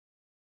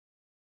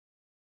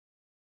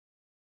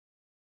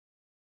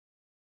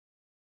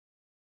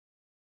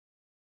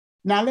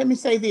Now, let me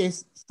say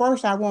this.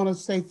 First, I want to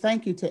say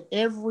thank you to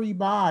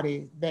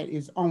everybody that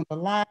is on the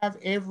live,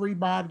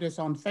 everybody that's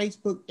on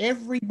Facebook,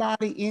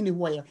 everybody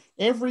anywhere,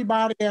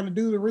 everybody that'll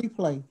do the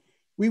replay.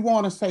 We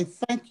want to say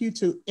thank you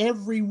to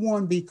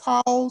everyone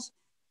because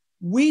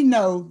we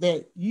know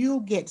that you'll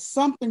get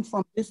something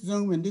from this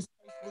Zoom and this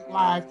Facebook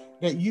Live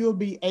that you'll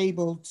be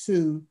able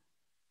to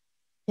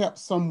help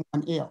someone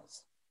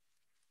else.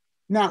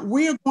 Now,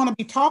 we're going to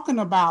be talking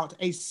about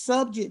a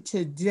subject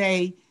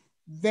today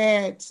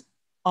that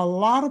a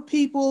lot of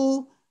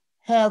people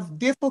have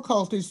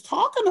difficulties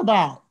talking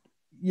about.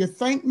 You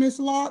think, Miss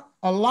Lark?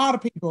 A lot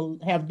of people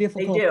have They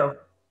difficulty do.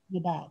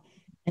 about.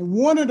 And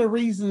one of the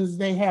reasons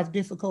they have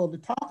difficulty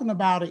talking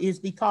about it is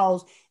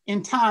because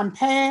in time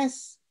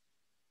past,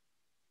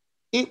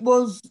 it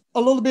was a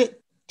little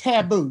bit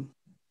taboo.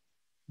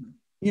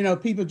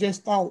 People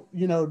just thought,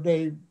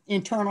 they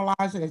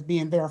internalized it as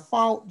being their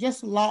fault,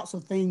 just lots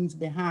of things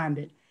behind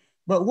it.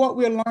 But what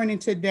we're learning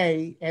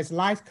today as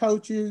life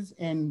coaches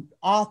and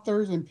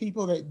authors and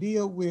people that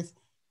deal with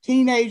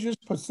teenagers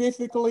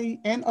specifically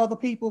and other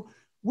people,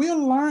 we're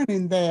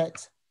learning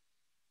that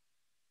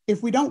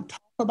if we don't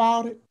talk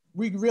about it,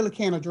 we really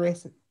can't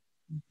address it.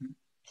 Mhm.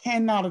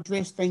 Cannot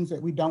address things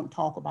that we don't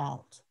talk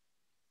about.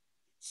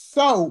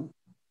 So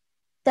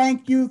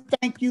thank you,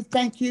 thank you,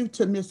 thank you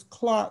to Miss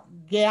Clark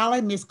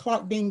Galley, Miss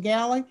Lark Dean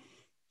Galley.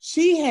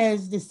 She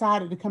has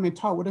decided to come and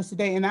talk with us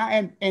today.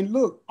 And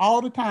look,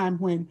 all the time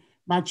when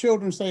my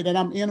children say that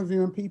I'm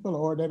interviewing people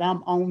or that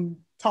I'm on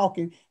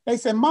talking, they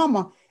say,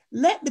 Mama,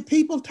 let the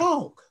people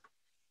talk.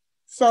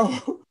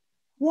 So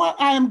what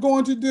I am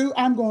going to do,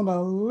 I'm going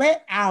to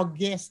let our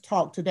guest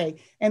talk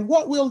today. And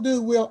what we'll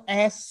do, we'll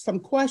ask some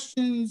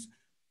questions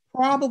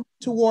probably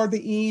toward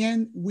the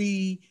end.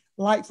 We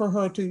like for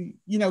her to,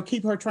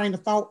 keep her train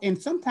of thought.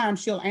 And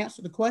sometimes she'll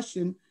answer the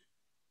question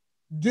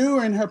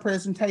during her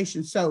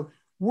presentation. So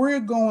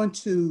we're going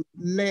to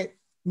let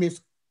Miss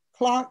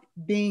Lark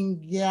Dean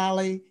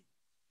Galley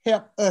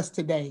help us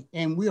today.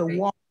 And we'll Great.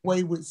 walk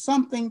away with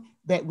something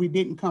that we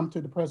didn't come to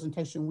the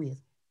presentation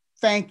with.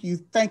 Thank you.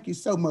 Thank you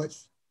so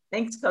much.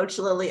 Thanks, Coach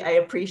Lily. I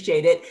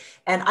appreciate it.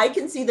 And I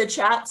can see the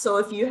chat. So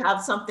if you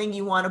have something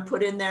you want to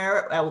put in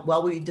there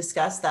while we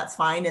discuss, that's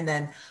fine. And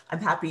then I'm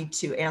happy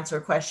to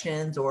answer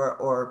questions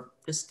or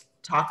just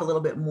talk a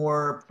little bit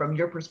more from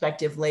your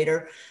perspective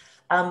later.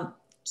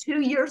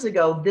 2 years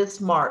ago, this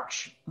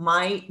March,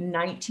 my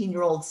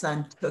 19-year-old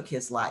son took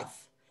his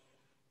life.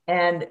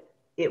 And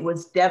it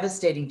was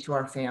devastating to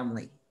our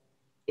family.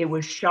 It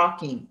was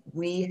shocking.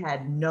 We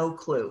had no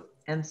clue.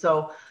 And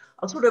so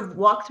I'll sort of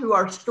walk through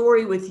our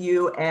story with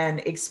you and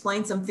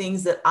explain some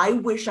things that I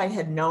wish I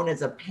had known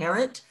as a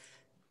parent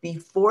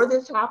before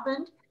this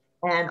happened.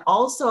 And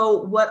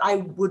also what I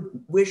would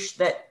wish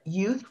that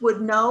youth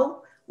would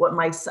know, what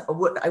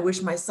I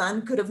wish my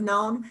son could have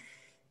known,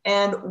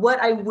 and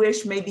what I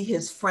wish maybe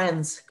his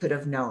friends could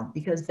have known,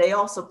 because they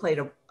also played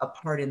a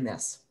part in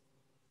this.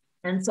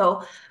 And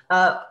so,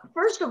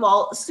 first of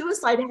all,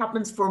 suicide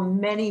happens for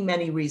many,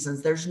 many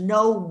reasons. There's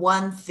no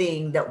one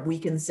thing that we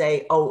can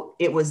say, oh,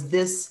 it was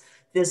this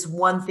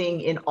one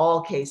thing in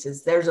all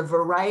cases. There's a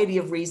variety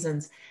of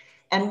reasons.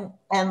 And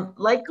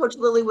like Coach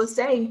Lily was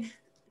saying,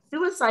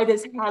 suicide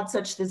has had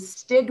such this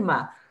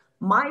stigma.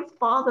 My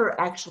father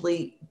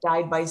actually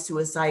died by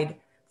suicide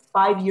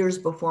 5 years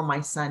before my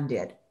son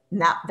did.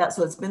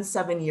 So it's been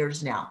 7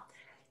 years now.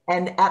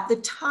 And at the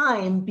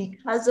time,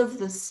 because of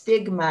the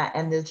stigma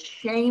and the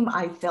shame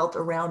I felt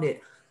around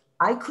it,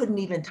 I couldn't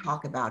even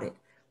talk about it.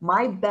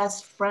 My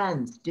best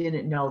friends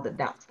didn't know that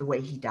that's the way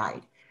he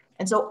died.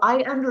 And so I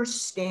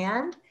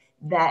understand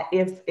that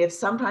if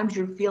sometimes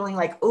you're feeling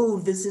like, oh,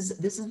 this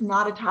is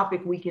not a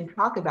topic we can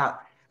talk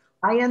about,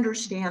 I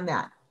understand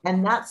that.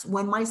 And that's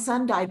when my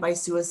son died by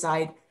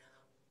suicide.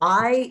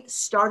 I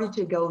started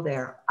to go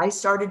there. I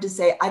started to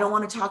say, I don't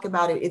want to talk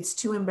about it. It's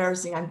too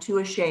embarrassing. I'm too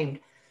ashamed.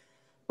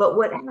 But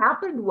what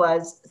happened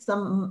was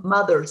some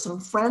mothers,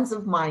 some friends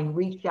of mine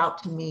reached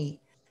out to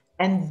me,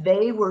 and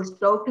they were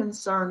so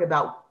concerned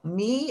about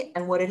me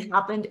and what had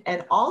happened,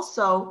 and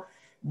also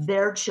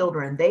their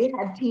children. They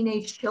had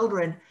teenage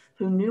children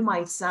who knew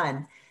my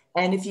son.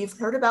 And if you've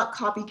heard about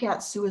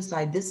copycat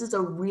suicide, this is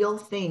a real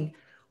thing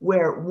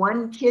where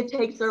one kid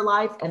takes their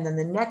life and then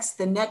the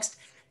next.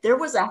 There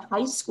was a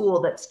high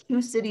school that's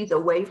 2 cities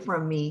away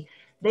from me.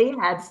 They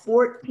had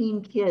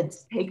 14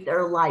 kids take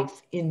their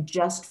life in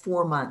just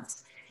 4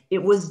 months.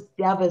 It was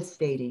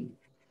devastating.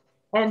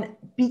 And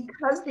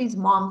because these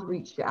moms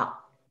reached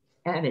out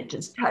and it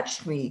just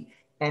touched me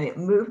and it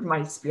moved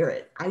my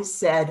spirit, I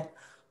said,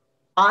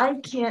 I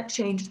can't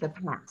change the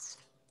past.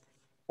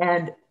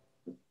 And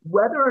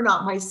whether or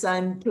not my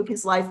son took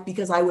his life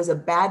because I was a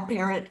bad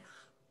parent,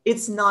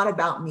 it's not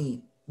about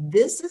me.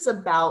 This is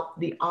about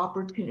the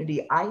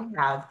opportunity I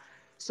have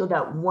so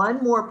that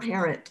one more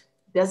parent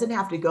doesn't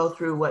have to go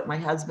through what my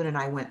husband and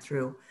I went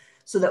through,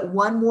 so that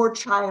one more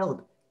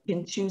child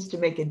can choose to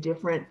make a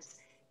difference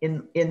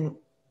in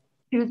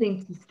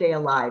choosing to stay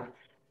alive.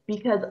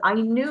 Because I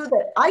knew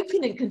that I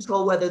couldn't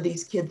control whether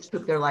these kids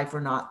took their life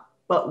or not.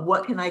 But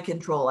what can I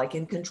control? I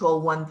can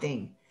control one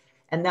thing,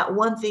 And that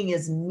one thing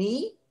is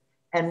me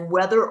and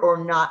whether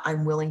or not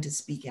I'm willing to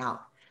speak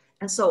out.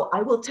 And so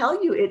I will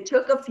tell you, it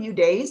took a few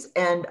days,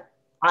 and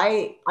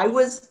I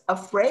was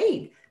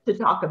afraid to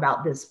talk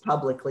about this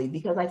publicly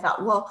because I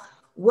thought, well,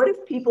 what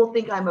if people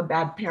think I'm a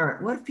bad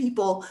parent? What if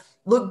people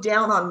look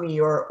down on me,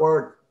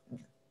 or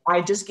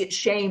I just get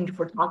shamed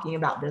for talking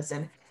about this?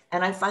 And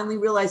I finally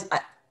realized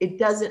it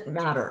doesn't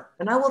matter.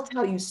 And I will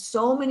tell you,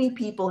 so many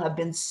people have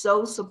been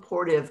so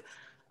supportive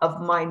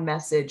of my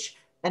message,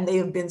 and they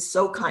have been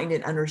so kind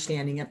and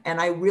understanding.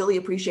 And I really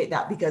appreciate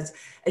that, because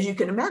as you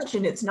can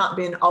imagine, it's not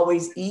been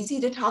always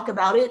easy to talk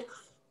about it.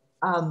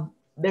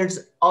 There's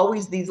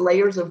always these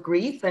layers of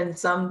grief, and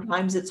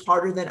sometimes it's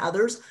harder than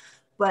others.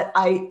 But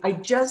I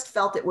just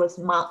felt it was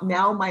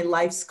now my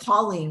life's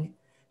calling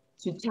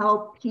to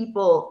tell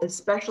people,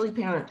 especially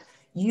parents,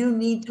 you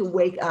need to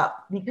wake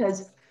up.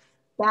 Because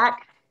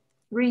back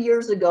 3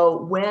 years ago,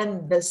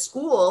 when the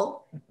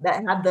school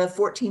that had the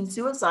 14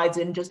 suicides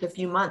in just a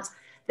few months,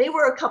 they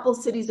were a couple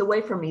cities away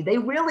from me.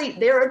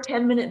 They're a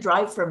 10-minute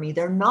drive from me.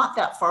 They're not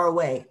that far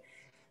away.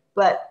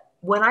 But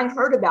when I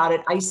heard about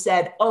it, I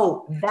said,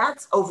 oh,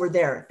 that's over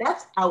there.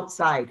 That's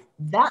outside.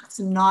 That's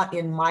not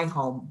in my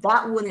home.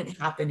 That wouldn't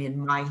happen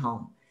in my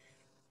home.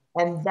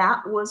 And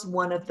that was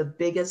one of the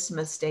biggest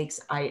mistakes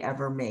I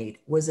ever made,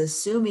 was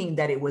assuming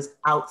that it was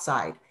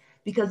outside,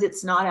 because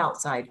it's not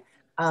outside.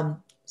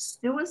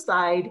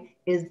 Suicide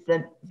is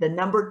the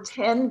number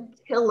 10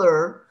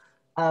 killer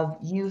of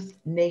youth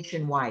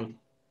nationwide.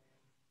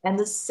 And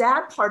the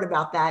sad part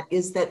about that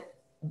is that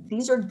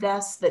these are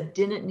deaths that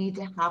didn't need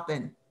to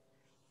happen.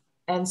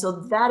 And so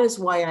that is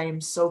why I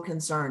am so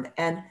concerned.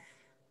 And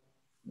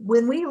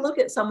when we look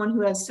at someone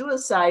who has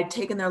suicide,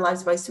 taken their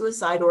lives by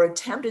suicide or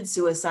attempted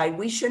suicide,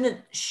 we shouldn't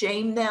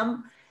shame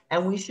them,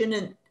 and we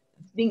shouldn't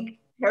think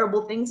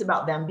terrible things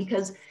about them,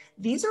 because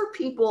these are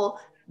people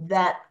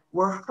that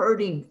were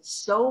hurting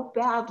so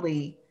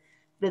badly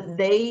that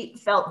they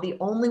felt the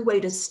only way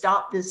to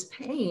stop this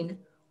pain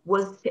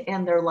was to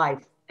end their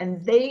life.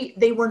 And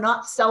they were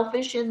not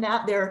selfish in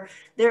that. There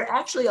are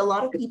actually a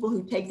lot of people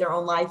who take their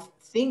own life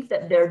think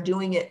that they're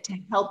doing it to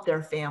help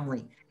their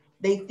family.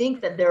 They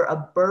think that they're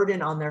a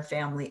burden on their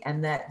family,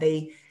 and that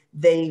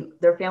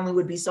their family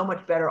would be so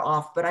much better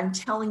off. But I'm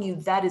telling you,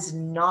 that is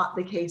not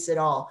the case at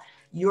all.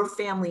 Your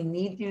family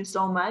needs you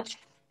so much,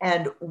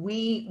 and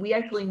we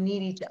actually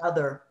need each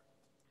other.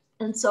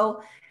 And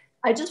so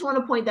I just want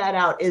to point that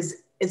out,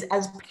 is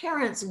as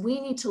parents, we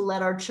need to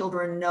let our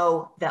children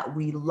know that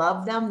we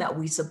love them, that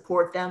we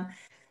support them.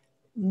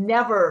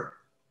 Never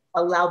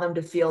allow them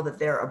to feel that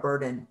they're a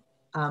burden.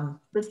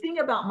 The thing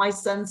about my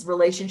son's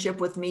relationship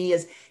with me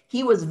is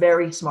he was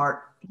very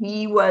smart.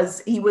 He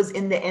was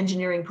in the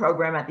engineering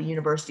program at the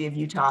University of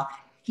Utah.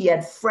 He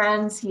had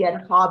friends, he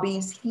had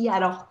hobbies, he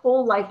had a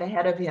whole life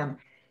ahead of him.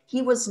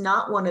 He was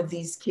not one of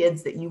these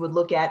kids that you would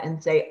look at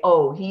and say,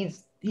 oh,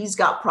 he's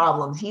got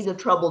problems, he's a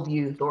troubled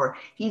youth, or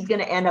he's going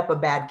to end up a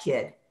bad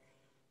kid.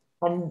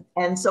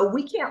 And so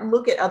we can't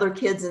look at other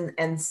kids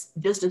and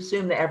just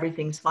assume that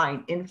everything's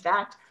fine. In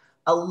fact,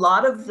 a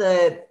lot of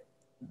the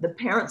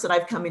parents that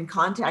I've come in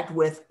contact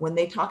with, when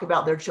they talk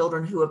about their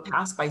children who have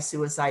passed by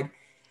suicide,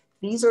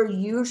 these are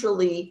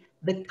usually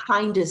the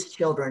kindest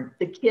children,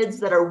 the kids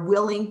that are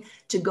willing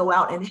to go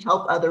out and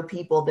help other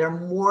people. They're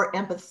more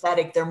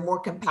empathetic, they're more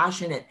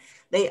compassionate.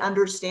 They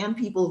understand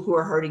people who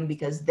are hurting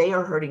because they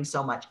are hurting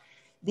so much.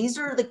 These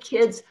are the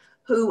kids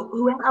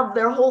who have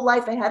their whole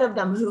life ahead of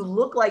them, who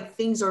look like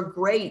things are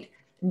great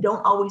and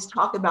don't always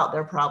talk about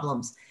their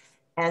problems.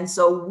 And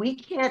so we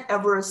can't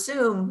ever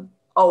assume,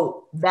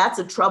 oh, that's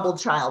a troubled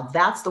child,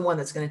 that's the one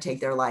that's going to take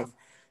their life.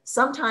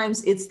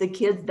 Sometimes it's the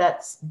kid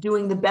that's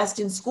doing the best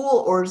in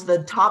school or is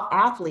the top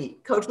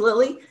athlete. Coach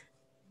Lily?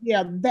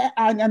 Yeah,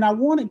 and I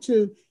wanted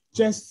to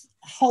just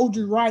hold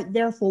you right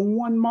there for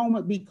one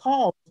moment,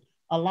 because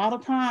a lot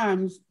of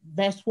times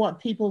that's what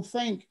people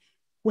think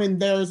when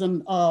there's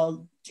a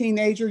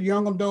teenager,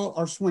 young adult,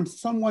 or when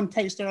someone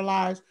takes their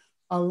lives.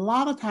 A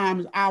lot of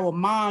times our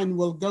mind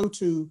will go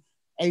to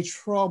a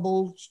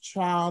troubled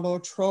child or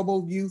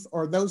troubled youth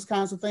or those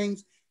kinds of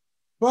things.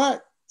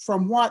 But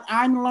from what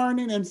I'm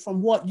learning and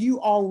from what you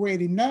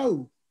already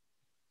know,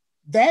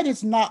 that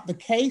is not the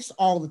case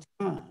all the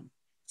time.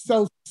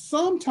 So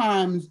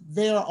sometimes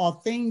there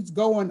are things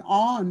going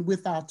on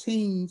with our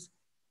teens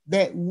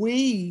that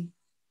we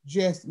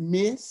just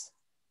miss.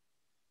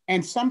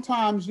 And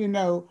sometimes,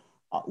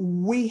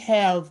 we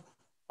have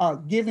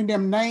given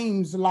them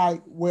names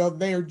like, well,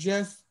 they're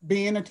just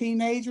being a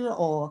teenager,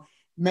 or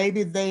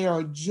maybe they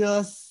are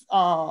just,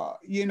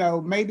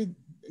 maybe,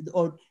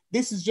 or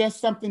this is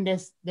just something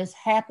that's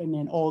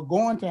happening or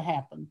going to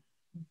happen.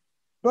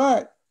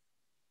 But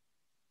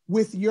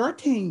with your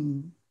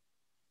team,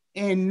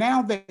 and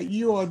now that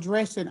you're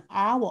addressing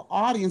our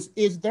audience,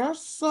 is there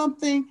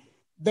something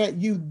that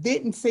you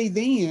didn't see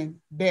then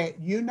that,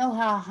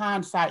 how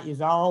hindsight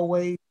is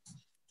always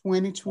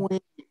 2020?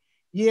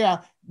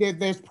 Yeah,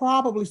 there's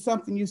probably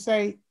something you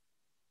say,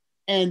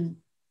 and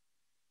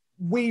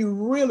we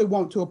really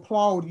want to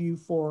applaud you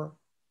for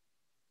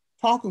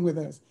talking with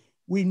us.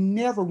 We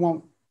never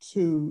want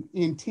to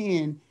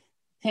intend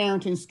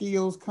parenting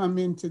skills come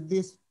into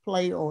this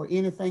play or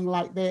anything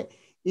like that?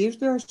 Is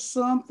there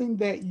something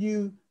that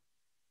you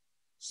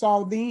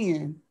saw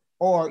then,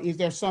 or is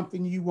there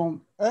something you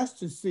want us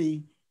to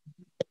see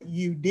that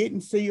you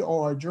didn't see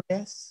or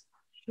address?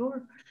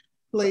 Sure.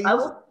 So Please.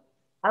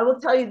 I will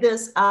tell you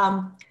this.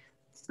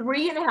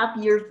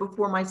 3.5 years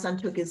before my son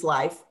took his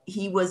life,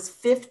 he was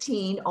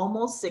 15,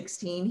 almost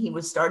 16. He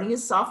was starting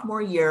his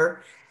sophomore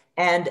year.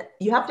 And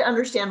you have to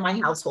understand my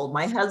household.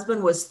 My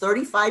husband was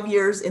 35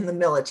 years in the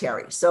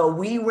military. So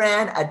we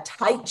ran a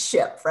tight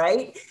ship,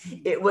 right?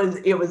 It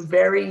was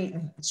very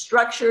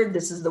structured.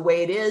 This is the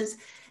way it is.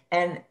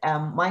 And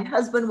my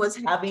husband was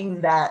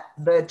having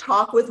the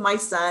talk with my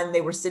son.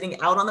 They were sitting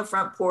out on the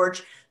front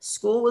porch.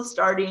 School was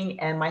starting,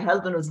 and my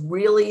husband was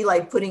really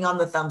like putting on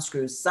the thumb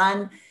screws.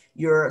 Son,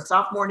 you're a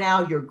sophomore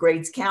now, your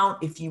grades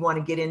count. If you want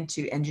to get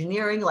into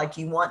engineering like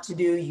you want to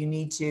do, you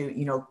need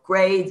to,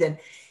 grades. And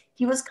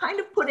he was kind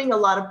of putting a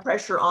lot of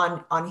pressure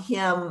on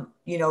him,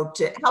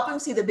 to help him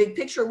see the big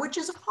picture, which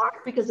is hard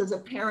because as a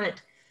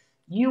parent,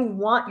 you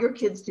want your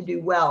kids to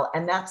do well.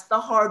 And that's the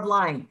hard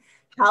line.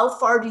 How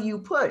far do you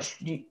push?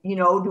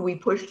 Do we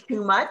push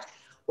too much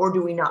or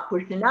do we not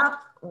push enough?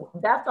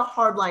 That's a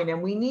hard line.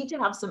 And we need to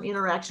have some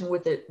interaction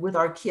with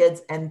our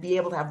kids and be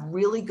able to have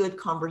really good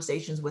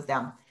conversations with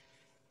them.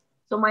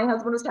 So my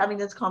husband was having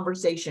this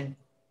conversation,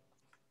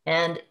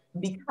 and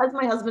because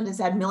my husband has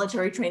had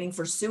military training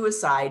for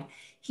suicide,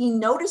 he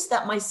noticed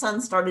that my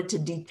son started to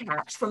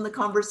detach from the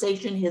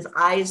conversation. His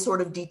eyes sort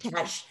of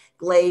detached,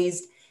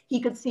 glazed. He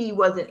could see he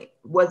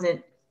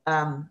wasn't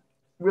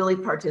really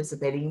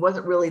participating. He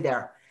wasn't really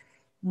there.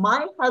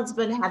 My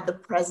husband had the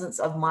presence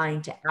of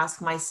mind to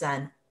ask my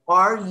son,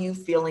 "Are you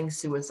feeling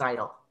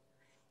suicidal?"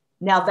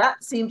 Now,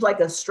 that seems like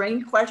a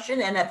strange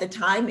question. And at the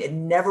time, it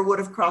never would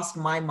have crossed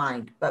my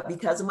mind. But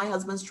because of my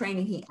husband's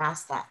training, he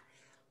asked that.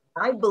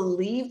 I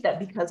believe that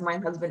because my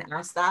husband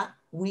asked that,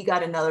 we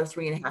got another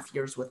 3.5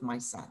 years with my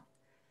son.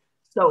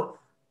 So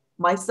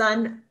my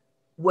son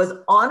was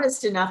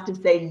honest enough to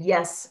say,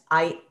 yes,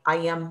 I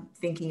am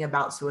thinking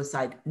about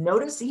suicide.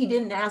 Notice he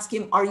didn't ask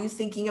him, "Are you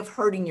thinking of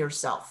hurting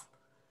yourself?"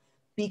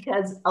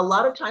 Because a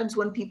lot of times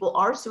when people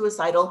are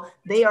suicidal,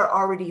 they are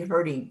already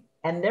hurting.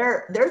 And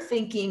they're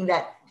thinking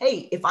that,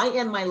 hey, if I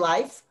end my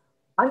life,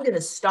 I'm going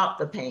to stop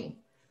the pain.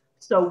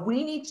 So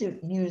we need to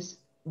use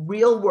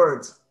real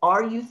words.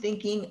 Are you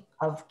thinking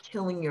of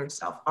killing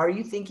yourself? Are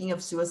you thinking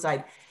of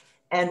suicide?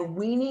 And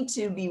we need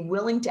to be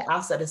willing to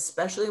ask that,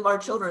 especially of our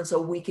children,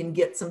 so we can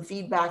get some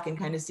feedback and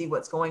kind of see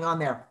what's going on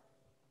there.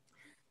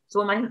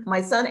 So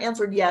my son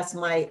answered yes.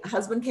 My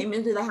husband came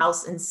into the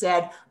house and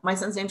said, my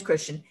son's name's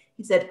Christian.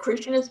 He said,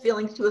 "Christian is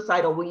feeling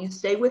suicidal. Will you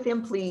stay with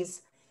him,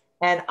 please?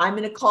 And I'm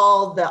going to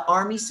call the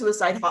Army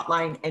suicide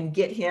hotline and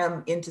get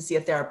him in to see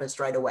a therapist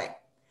right away."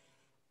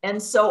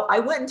 And so I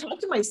went and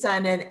talked to my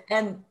son.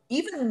 And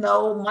even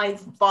though my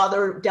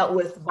father dealt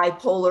with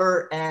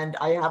bipolar and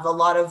I have a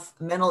lot of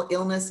mental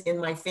illness in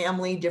my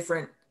family,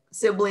 different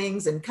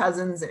siblings and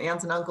cousins and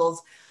aunts and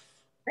uncles,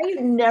 I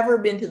had never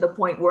been to the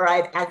point where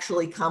I'd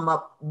actually come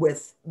up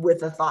with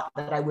a thought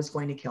that I was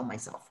going to kill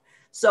myself.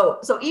 So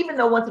even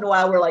though once in a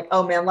while we're like,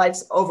 "Oh man,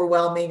 life's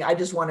overwhelming, I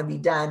just want to be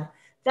done,"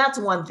 that's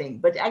one thing.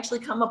 But to actually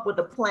come up with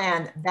a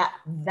plan,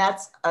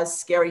 that's a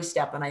scary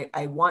step. And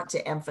I want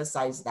to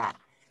emphasize that.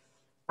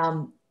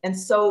 And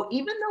so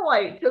even though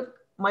I took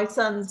my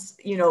son's,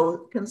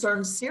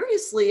 concerns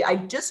seriously, I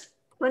just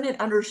couldn't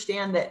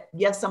understand that,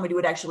 yes, somebody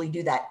would actually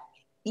do that,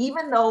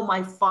 even though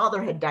my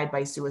father had died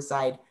by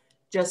suicide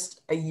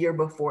just a year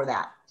before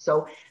that.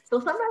 So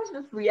sometimes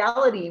this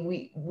reality,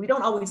 we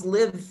don't always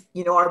live,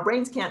 our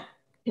brains can't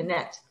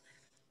connect.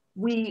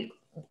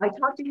 I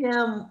talked to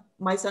him,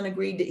 my son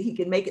agreed that he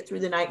could make it through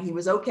the night. He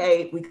was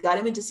okay. We got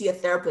him in to see a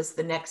therapist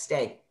the next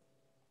day.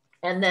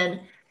 And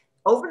then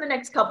over the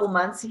next couple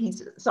months, he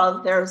saw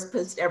the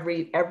therapist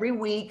every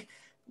week.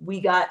 We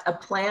got a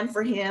plan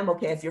for him.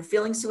 Okay, if you're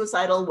feeling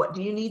suicidal, what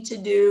do you need to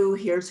do?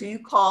 Here's who you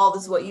call.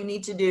 This is what you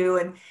need to do.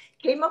 And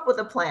came up with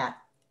a plan.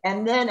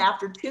 And then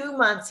after 2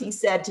 months, he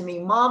said to me,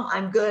 "Mom,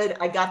 I'm good.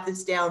 I got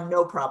this down.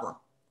 No problem."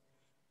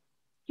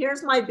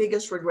 Here's my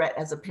biggest regret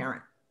as a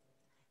parent,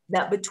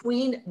 that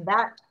between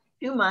that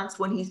 2 months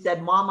when he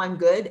said, "Mom, I'm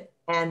good,"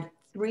 and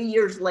 3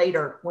 years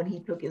later when he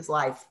took his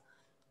life,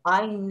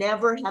 I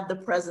never had the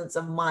presence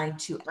of mind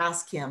to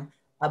ask him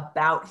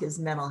about his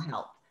mental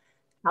health.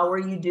 How are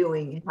you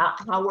doing?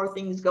 How are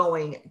things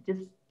going?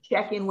 Just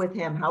check in with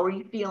him. How are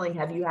you feeling?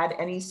 Have you had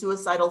any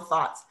suicidal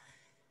thoughts?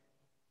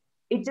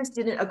 It just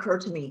didn't occur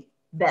to me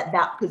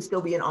that could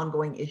still be an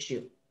ongoing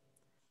issue.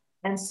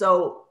 And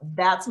so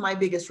that's my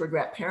biggest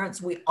regret.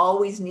 Parents, we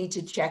always need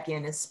to check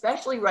in,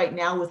 especially right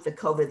now with the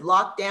COVID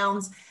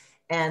lockdowns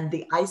and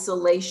the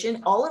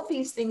isolation. All of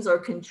these things are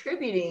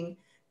contributing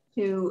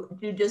to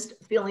just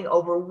feeling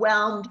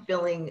overwhelmed,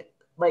 feeling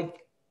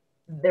like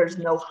there's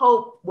no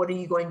hope. What are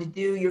you going to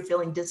do? You're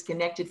feeling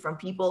disconnected from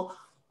people.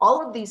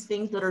 All of these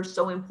things that are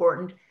so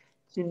important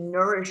to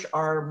nourish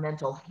our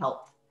mental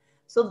health.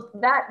 So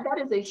that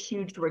is a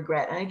huge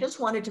regret. And I just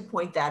wanted to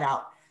point that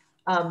out.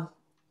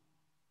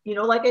 you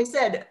know, like I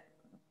said,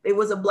 it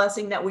was a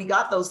blessing that we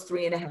got those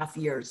 3.5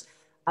 years.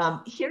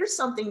 Here's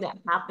something that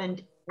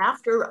happened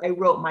after I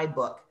wrote my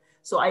book.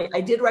 So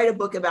I did write a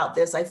book about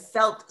this. I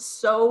felt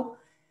so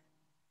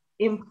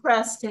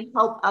impressed to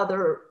help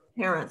other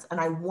parents, and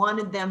I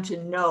wanted them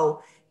to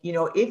know, you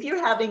know, if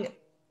you're having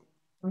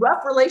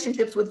rough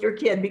relationships with your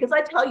kid, because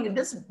I tell you,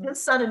 this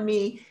son and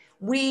me,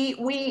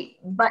 we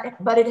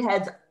but it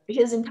had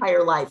his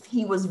entire life.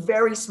 He was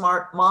very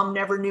smart. Mom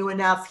never knew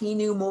enough. He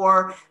knew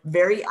more.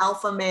 Very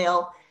alpha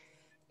male.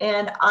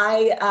 And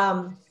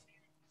I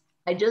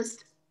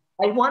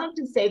wanted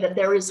to say that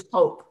there is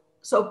hope.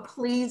 So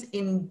please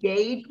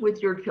engage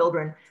with your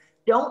children.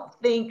 Don't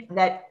think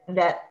that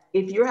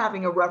if you're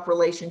having a rough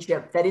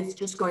relationship, that it's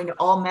just going to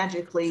all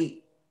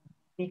magically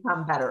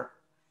become better.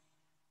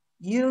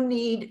 You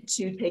need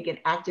to take an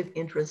active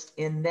interest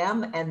in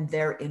them and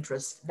their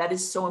interests. That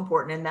is so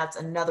important. And that's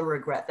another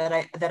regret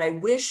that I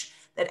wish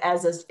that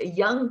as a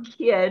young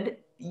kid,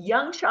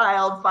 young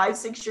child, 5,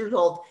 6 years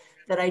old,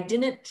 that I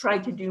didn't try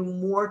to do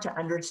more to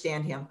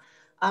understand him.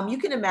 You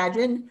can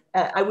imagine,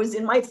 I was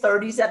in my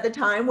 30s at the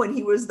time when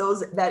he was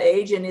that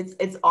age, and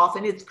it's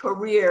often it's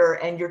career,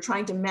 and you're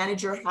trying to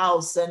manage your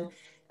house and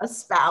a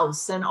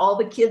spouse and all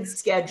the kids'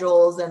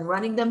 schedules and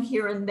running them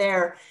here and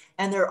there.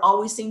 And there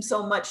always seems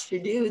so much to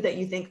do that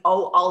you think,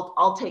 oh,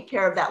 I'll take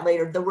care of that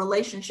later. The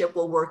relationship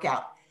will work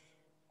out.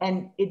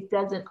 And it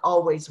doesn't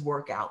always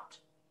work out.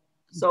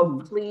 So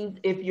please,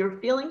 if you're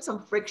feeling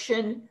some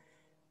friction,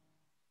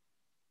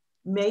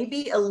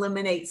 maybe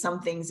eliminate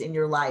some things in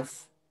your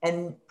life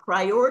and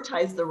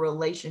prioritize the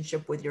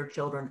relationship with your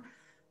children,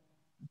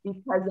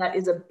 because that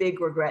is a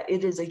big regret.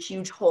 It is a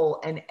huge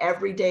hole. And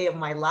every day of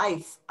my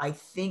life, I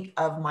think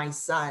of my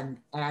son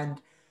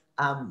and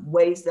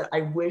ways that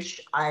I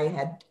wish I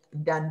had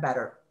done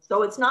better.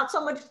 So it's not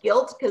so much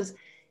guilt, because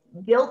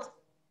guilt,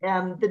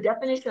 the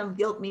definition of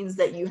guilt means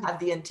that you have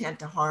the intent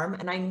to harm.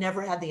 And I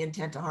never had the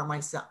intent to harm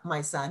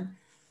my son,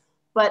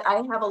 but I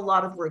have a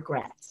lot of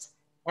regrets.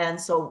 And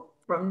so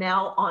from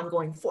now on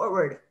going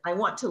forward, I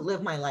want to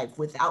live my life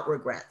without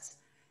regrets.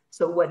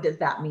 So what does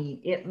that mean?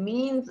 It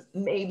means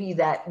maybe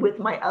that with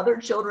my other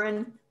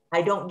children,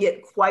 I don't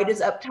get quite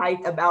as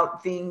uptight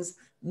about things,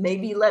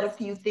 maybe let a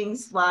few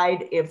things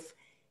slide. If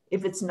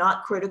it's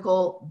not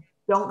critical,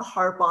 don't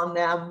harp on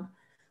them.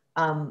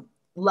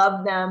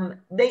 Love them.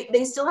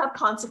 They still have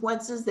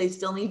consequences. They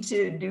still need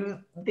to do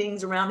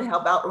things around to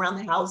help out around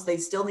the house. They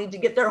still need to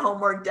get their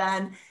homework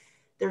done.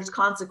 There's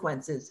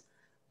consequences.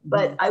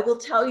 But I will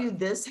tell you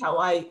this, how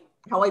I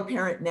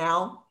parent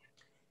now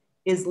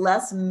is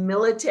less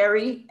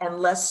military and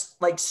less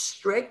like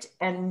strict,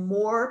 and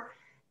more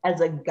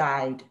as a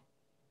guide,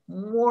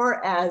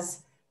 more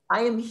as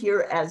I am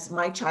here as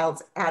my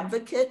child's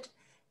advocate.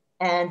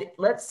 And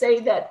let's say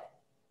that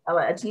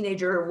a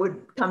teenager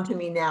would come to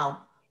me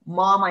now,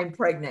 Mom, I'm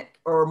pregnant,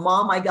 or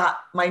Mom, I got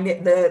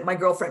my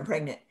girlfriend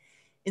pregnant.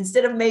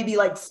 Instead of maybe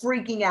like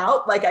freaking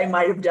out like I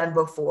might have done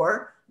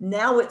before,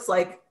 now it's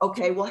like,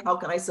 okay, well, how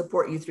can I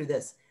support you through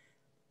this?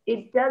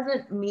 It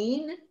doesn't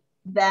mean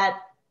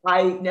that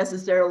I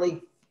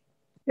necessarily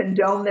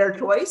condone their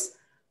choice,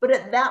 but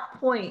at that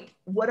point,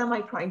 what am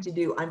I trying to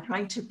do? I'm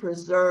trying to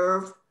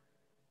preserve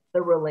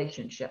the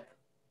relationship.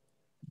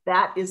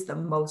 That is the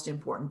most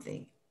important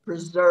thing.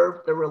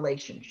 Preserve the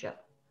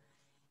relationship.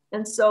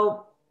 And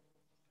so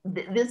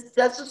that's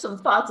just some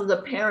thoughts as a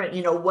parent,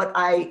 you know, what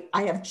I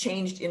have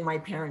changed in my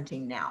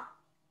parenting now.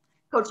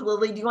 Coach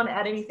Lily, do you want to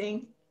add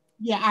anything?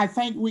 Yeah, I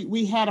think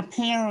we had a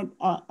parent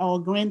or a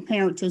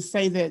grandparent to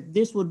say that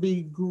this would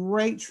be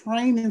great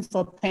training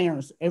for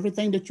parents,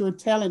 everything that you're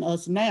telling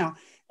us now.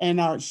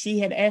 And she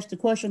had asked the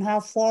question, how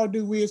far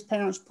do we as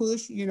parents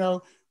push? You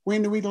know,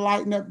 when do we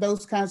lighten up,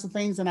 those kinds of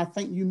things? And I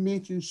think you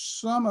mentioned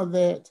some of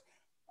that,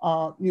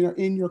 you know,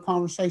 in your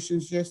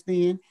conversations just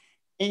then.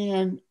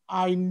 And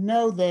I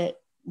know that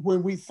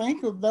when we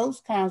think of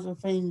those kinds of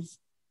things,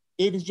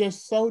 it is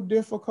just so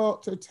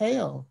difficult to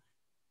tell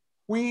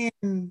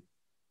when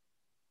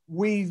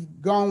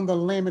we've gone the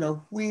limit,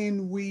 of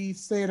when we've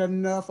said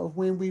enough, of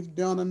when we've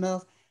done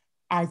enough.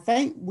 I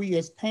think we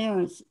as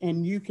parents,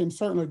 and you can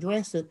certainly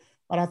address it,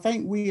 but I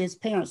think we as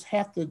parents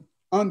have to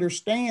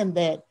understand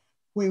that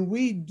when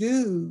we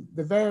do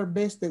the very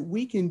best that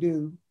we can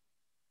do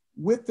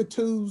with the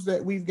tools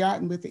that we've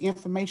gotten, with the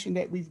information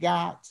that we've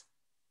got,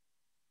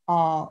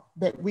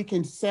 that we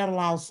can settle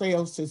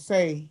ourselves to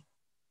say,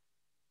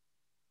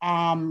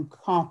 I'm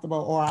comfortable,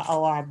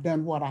 or I've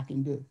done what I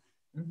can do.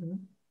 Mm-hmm.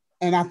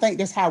 And I think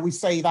that's how we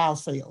save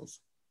ourselves.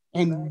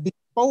 And right.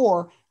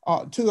 Before,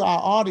 to our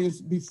audience,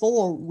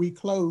 before we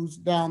close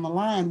down the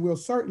line, we'll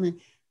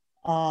certainly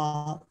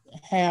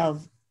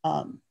have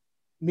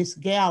Miss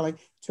Galley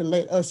to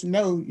let us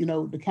know, you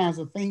know, the kinds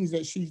of things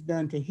that she's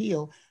done to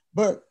heal.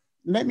 But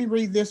let me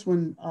read this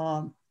one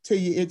to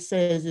you. It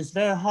says, it's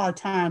very hard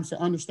times to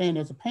understand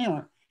as a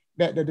parent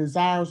that the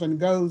desires and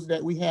goals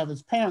that we have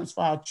as parents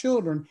for our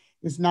children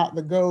is not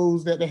the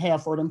goals that they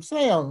have for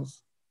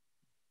themselves.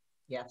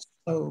 Yes.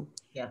 So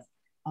yes,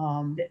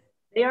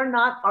 they are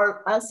not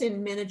us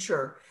in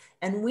miniature,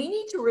 and we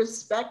need to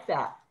respect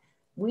that.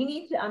 we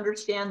need to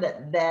understand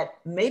that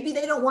maybe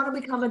they don't want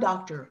to become a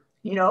doctor,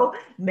 you know,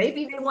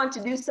 maybe they want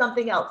to do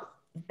something else.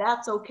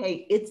 That's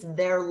okay. It's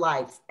their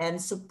life,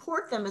 and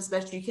support them as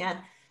best you can.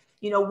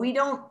 You know, we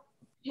don't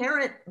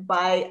parent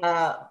by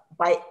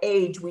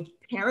age, we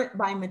parent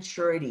by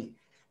maturity.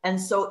 And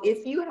so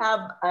if you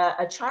have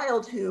a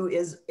child who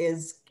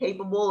is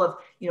capable of,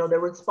 you know, they're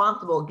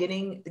responsible,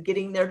 getting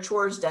their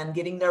chores done,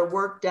 getting their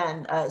work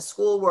done,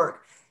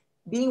 schoolwork,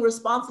 being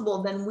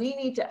responsible, then we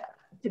need to,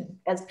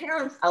 as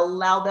parents,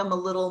 allow them a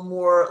little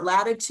more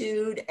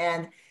latitude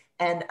and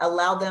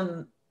allow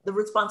them the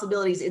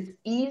responsibilities. It's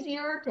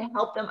easier to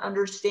help them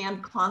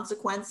understand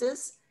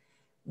consequences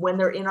when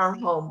they're in our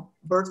home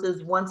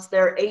versus once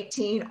they're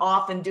 18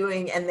 off and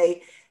doing, and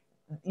they,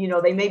 you know,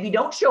 they maybe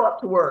don't show up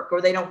to work,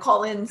 or they don't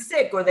call in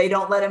sick, or they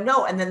don't let them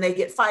know, and then they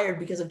get fired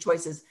because of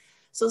choices.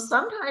 So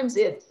sometimes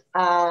it's,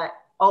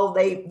 oh,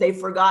 they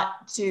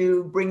forgot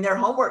to bring their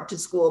homework to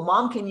school.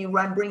 Mom, can you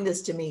bring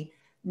this to me?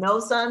 No,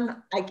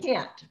 son, I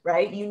can't,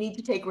 right? You need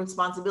to take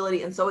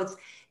responsibility. And so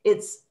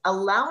it's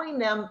allowing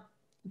them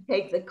to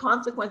take the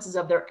consequences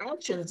of their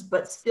actions,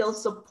 but still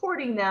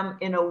supporting them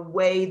in a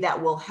way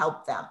that will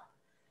help them.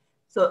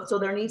 So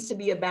there needs to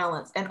be a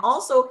balance. And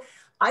also,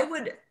 I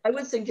would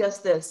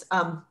suggest this.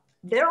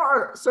 There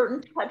are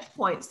certain touch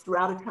points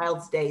throughout a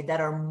child's day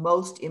that are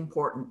most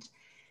important.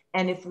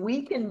 And if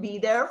we can be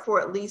there for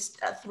at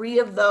least 3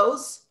 of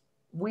those,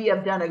 we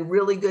have done a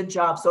really good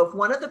job. So if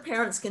one of the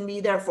parents can be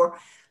there for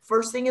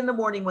first thing in the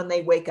morning when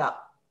they wake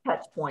up,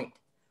 touch point.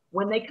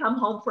 When they come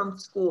home from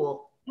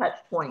school, touch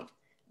point.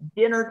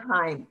 Dinner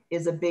time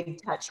is a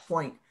big touch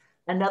point.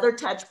 Another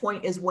touch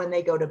point is when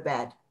they go to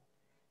bed.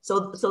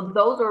 So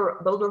those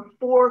are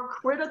 4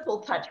 critical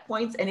touch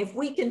points. And if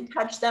we can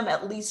touch them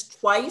at least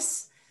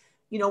twice,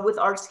 you know, with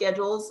our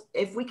schedules,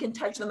 if we can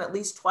touch them at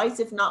least twice,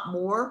 if not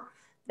more,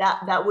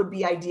 that would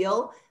be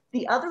ideal.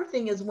 The other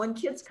thing is when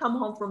kids come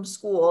home from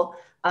school,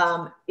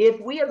 if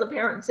we as a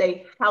parent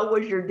say, how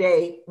was your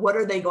day? What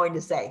are they going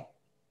to say?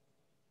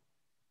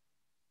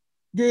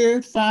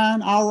 Good,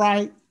 fine, all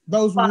right.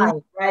 Those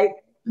fine, right?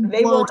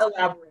 They words. won't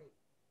elaborate.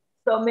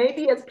 So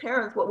maybe as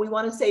parents, what we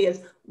want to say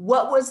is,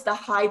 what was the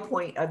high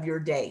point of your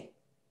day?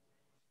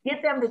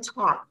 Get them to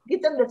talk,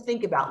 get them to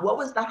think about what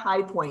was the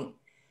high point.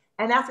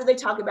 And after they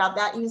talk about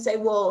that, you say,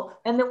 well,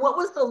 and then what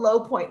was the low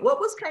point? What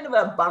was kind of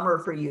a bummer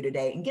for you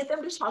today? And get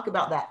them to talk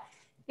about that.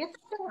 Get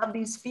them to have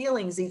these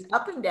feelings, these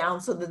up and down,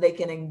 so that they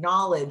can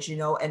acknowledge, you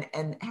know, and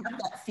have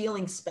that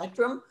feeling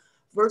spectrum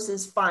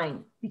versus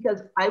fine.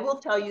 Because I will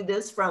tell you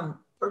this from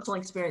personal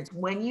experience,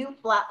 when you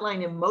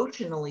flatline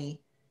emotionally,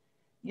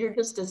 you're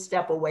just a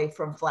step away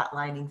from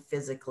flatlining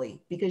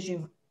physically because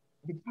you've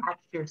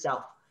detached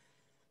yourself.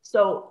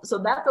 So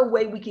that's a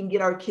way we can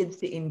get our kids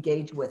to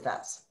engage with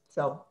us.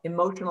 So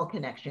emotional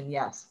connection,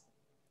 yes.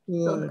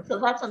 So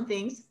that's some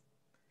things.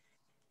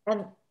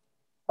 And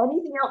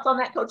anything else on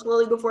that, Coach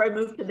Lily, before I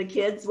move to the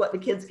kids, what the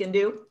kids can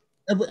do?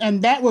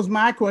 And that was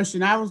my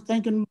question. I was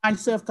thinking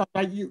myself,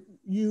 because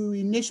you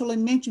initially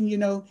mentioned, you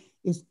know,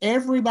 it's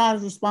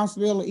everybody's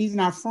responsibility,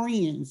 even our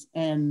friends.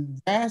 And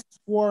that's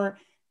where,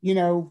 you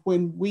know,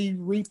 when we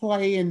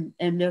replay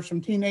and there's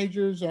some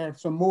teenagers or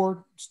some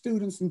more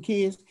students and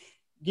kids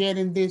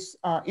getting this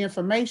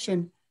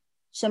information,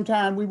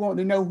 sometimes we want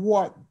to know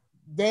what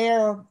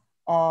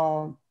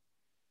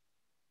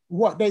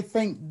they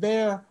think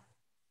their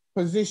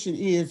position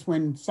is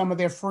when some of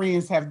their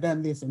friends have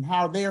done this and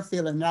how they're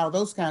feeling and all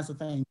those kinds of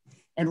things.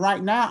 And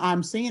right now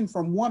I'm seeing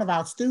from one of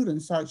our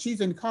students, she's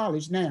in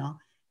college now,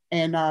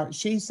 and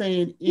she's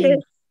saying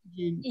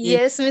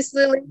yes, Miss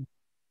Lily.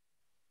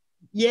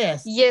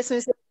 Yes. Yes,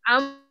 Miss Lily.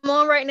 I'm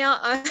on right now.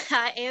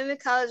 I am in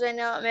college right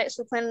now. I'm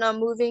actually planning on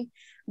moving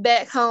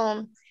back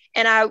home.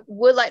 And I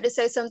would like to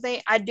say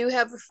something. I do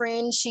have a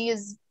friend. She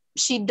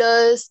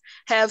does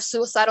have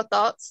suicidal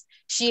thoughts.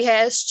 She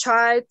has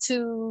tried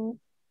to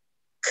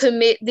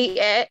commit the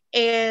act,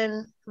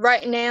 and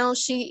right now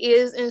she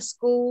is in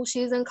school.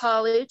 She's in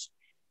college.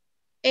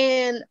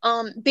 And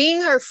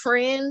being her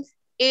friend,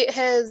 it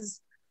has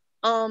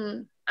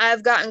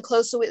I've gotten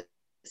closer with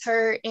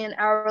her in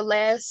our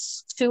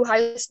last 2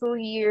 high school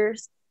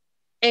years.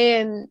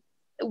 And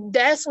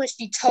that's when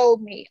she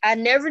told me. I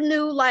never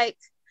knew like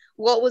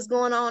what was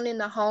going on in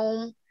the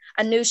home.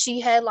 I knew she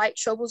had like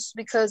troubles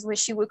because when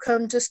she would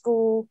come to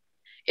school,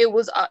 it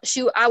was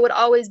I would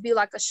always be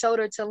like a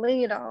shoulder to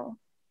lean on.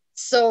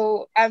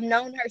 So I've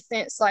known her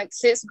since like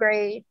 6th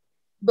grade.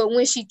 But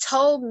when she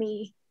told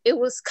me, it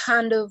was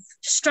kind of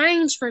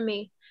strange for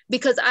me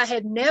because I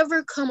had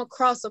never come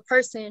across a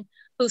person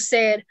who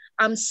said,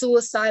 I'm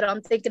suicidal,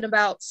 I'm thinking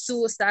about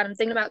suicide, I'm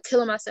thinking about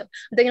killing myself,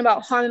 I'm thinking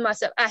about harming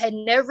myself. I had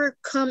never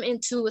come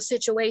into a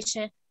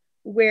situation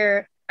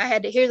where I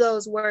had to hear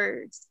those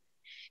words.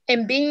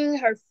 And being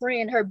her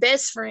friend, her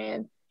best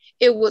friend,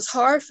 it was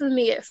hard for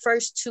me at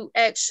first to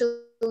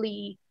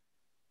actually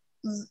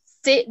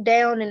sit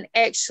down and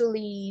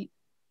actually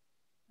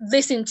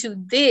listen to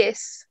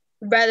this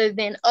rather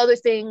than other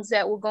things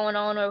that were going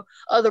on or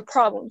other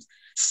problems.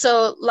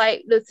 So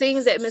like the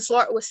things that Miss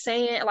Lark was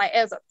saying, like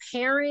as a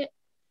parent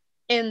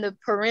and the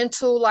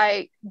parental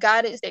like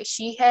guidance that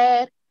she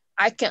had,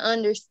 I can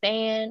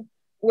understand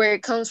where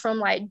it comes from.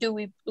 Like,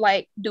 do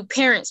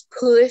parents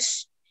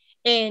push?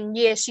 And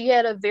yeah, she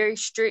had a very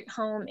strict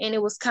home, and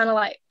it was kind of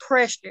like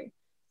pressure.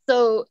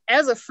 So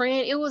as a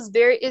friend,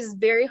 it's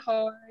very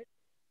hard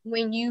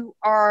when you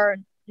are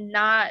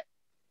not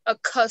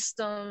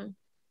accustomed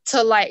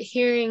to like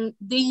hearing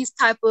these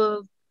type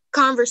of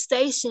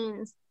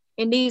conversations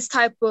and these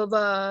type of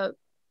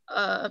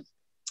uh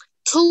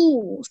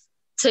tools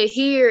to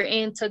hear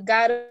and to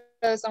guide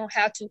us on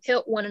how to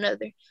help one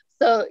another.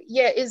 So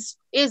yeah, it's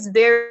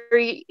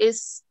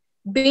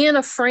being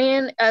a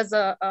friend as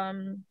a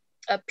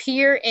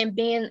peer and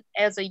being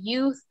as a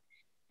youth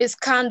is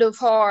kind of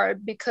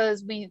hard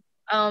because we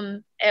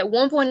at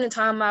one point in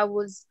time I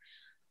was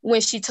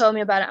when she told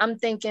me about it, I'm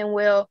thinking,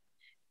 well,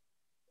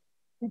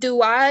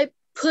 do I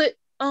put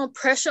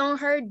pressure on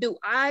her? Do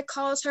I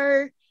cause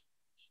her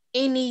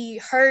any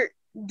hurt?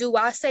 Do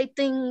I say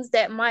things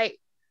that might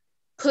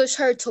push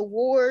her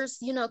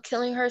towards,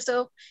 killing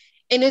herself?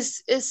 And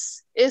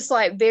it's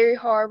like very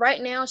hard.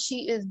 Right now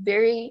she is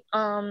very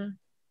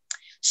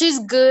she's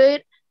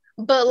good,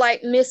 but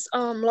like Miss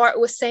Lark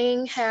was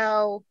saying,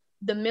 how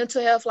the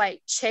mental health,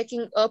 like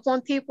checking up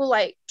on people,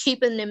 like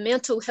keeping the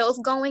mental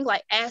health going,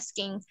 like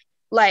asking,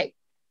 like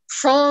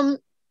from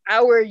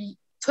our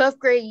 12th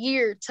grade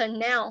year to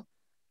now,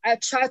 I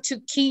try to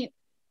keep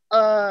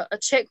a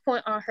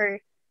checkpoint on her,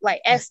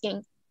 like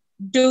asking,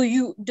 do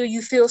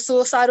you feel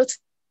suicidal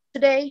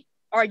today?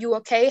 Are you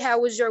okay? How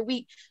was your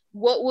week?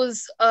 What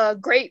was a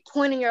great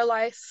point in your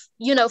life,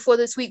 for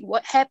this week?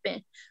 What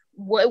happened?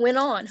 What went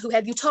on? Who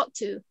have you talked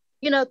to?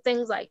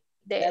 Things like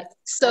that.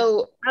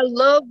 So I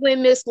love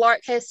when Miss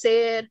Lark has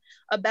said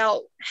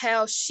about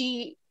how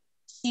she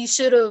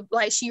should have,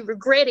 like, she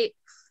regretted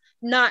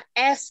not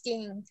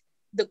asking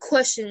the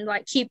question,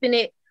 like keeping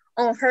it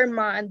on her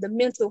mind, the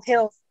mental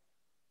health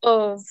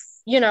of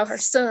her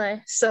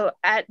son. So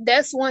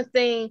that's one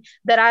thing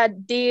that I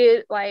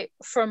did, like,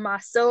 for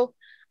myself.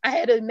 I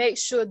had to make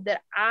sure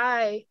that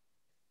I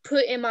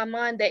put in my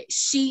mind that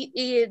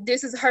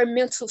this is her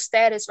mental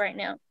status right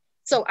now.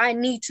 So I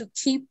need to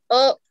keep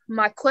up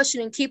my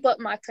question and keep up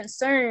my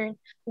concern,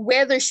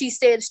 whether she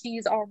said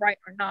she's all right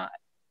or not.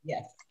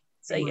 Yes.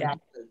 So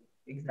exactly.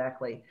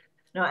 Exactly.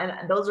 No,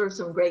 and those are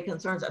some great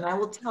concerns. And I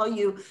will tell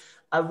you,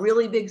 a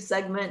really big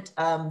segment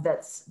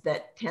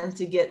that tends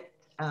to get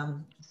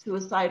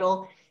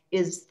suicidal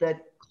is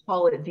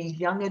call it these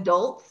young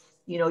adults.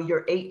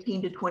 You're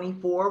 18 to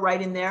 24,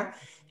 right in there,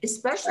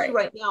 especially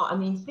right now. I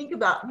mean, think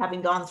about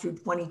having gone through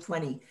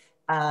 2020.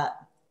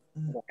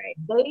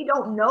 They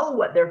don't know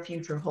what their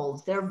future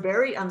holds. They're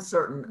very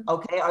uncertain.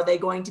 Okay, are they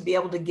going to be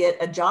able to get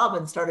a job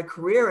and start a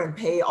career and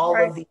pay all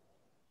of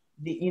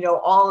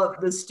all of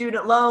the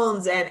student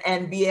loans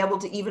and be able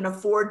to even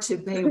afford to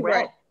pay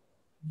rent?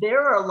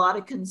 There are a lot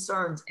of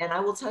concerns. And I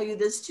will tell you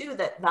this too,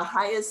 that the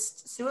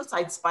highest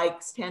suicide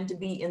spikes tend to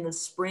be in the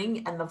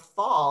spring and the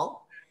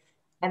fall.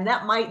 And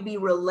that might be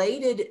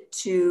related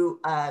to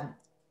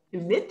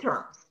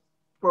midterms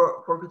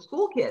for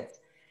school kids.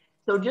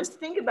 So just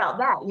think about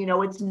that.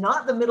 It's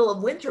not the middle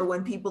of winter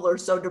when people are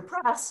so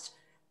depressed.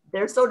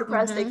 They're so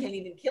depressed they can't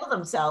even kill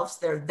themselves.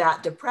 They're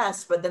that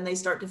depressed, but then they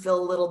start to feel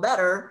a little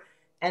better.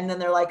 And then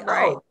they're like,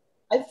 oh,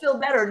 I feel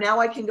better. Now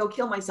I can go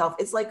kill myself.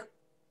 It's like,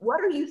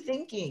 what are you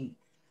thinking?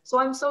 So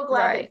I'm so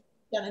glad that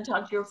you can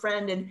talk to your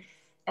friend and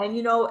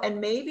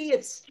maybe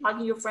it's talking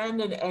to your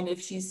friend and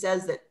if she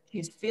says that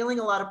she's feeling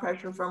a lot of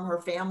pressure from her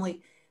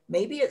family,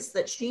 maybe it's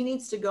that she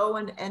needs to go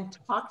and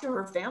talk to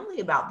her family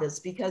about this,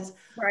 because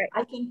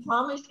I can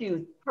promise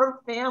you her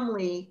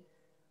family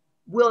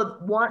will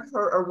want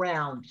her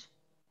around.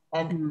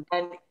 And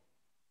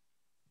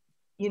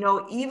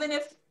even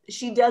if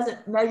she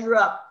doesn't measure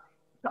up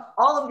to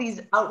all of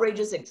these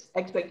outrageous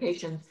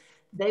expectations,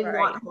 they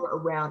want her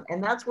around.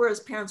 And that's where,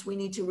 as parents, we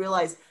need to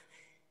realize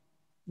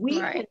we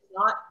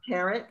cannot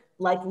parent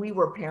like we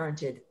were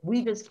parented.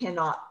 We just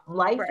cannot.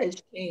 Life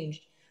has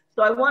changed.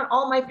 So I want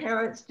all my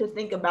parents to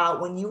think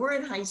about, when you were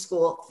in high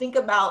school, think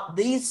about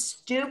the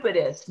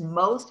stupidest,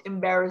 most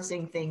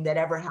embarrassing thing that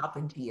ever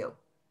happened to you.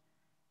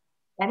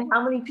 And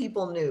how many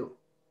people knew?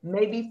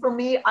 Maybe for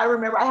me, I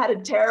remember I had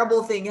a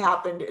terrible thing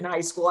happened in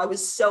high school. I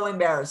was so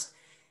embarrassed.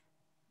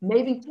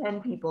 Maybe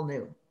 10 people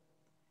knew.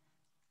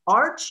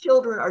 Our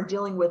children are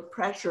dealing with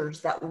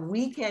pressures that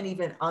we can't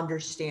even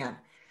understand.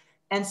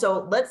 And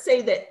so let's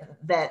say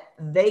that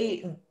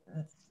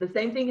the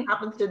same thing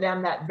happens to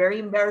them, that very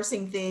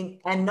embarrassing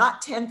thing, and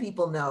not 10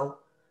 people know,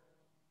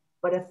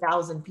 but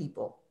 1,000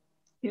 people,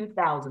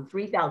 2,000,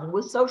 3,000.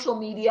 With social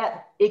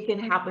media, it can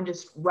happen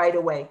just right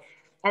away.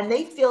 And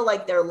they feel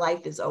like their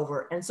life is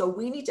over. And so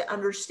we need to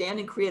understand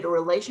and create a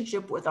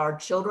relationship with our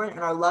children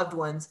and our loved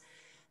ones,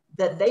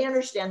 that they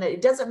understand that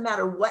it doesn't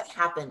matter what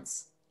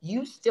happens.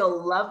 You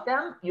still love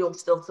them, you'll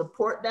still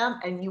support them,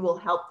 and you will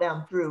help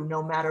them through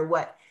no matter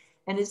what.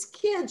 And as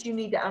kids, you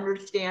need to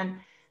understand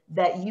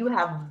that you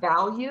have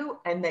value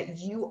and that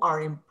you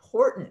are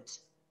important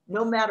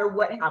no matter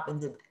what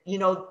happens.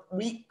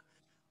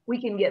 we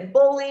can get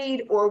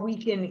bullied, or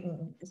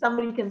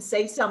somebody can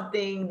say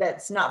something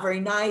that's not very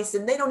nice,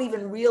 and they don't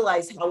even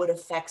realize how it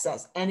affects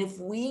us. And if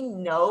we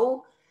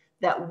know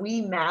that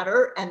we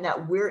matter and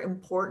that we're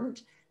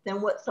important,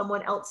 then what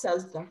someone else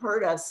says to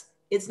hurt us,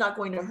 it's not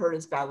going to hurt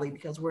us badly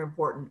because we're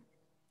important.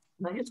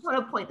 And I just want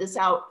to point this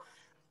out.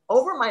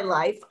 Over my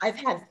life, I've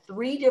had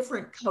 3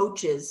 different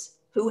coaches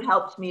who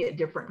helped me at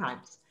different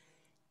times.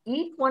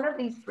 Each one of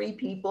these 3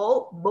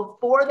 people,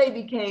 before they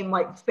became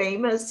like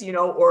famous,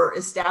 or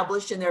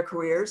established in their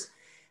careers,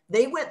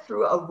 they went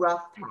through a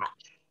rough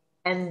patch,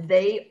 and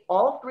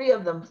all 3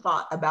 of them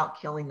thought about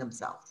killing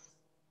themselves.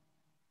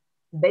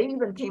 They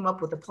even came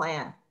up with a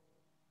plan.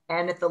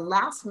 And at the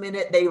last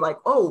minute, they like,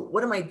 oh,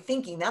 what am I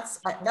thinking?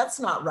 That's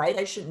not right.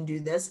 I shouldn't do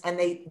this. And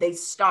they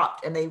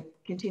stopped and they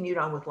continued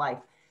on with life.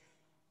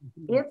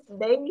 If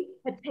they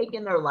had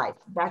taken their life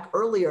back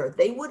earlier,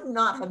 they would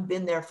not have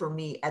been there for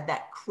me at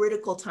that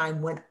critical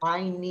time when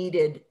I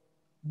needed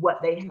what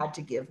they had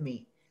to give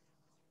me.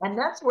 And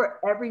that's where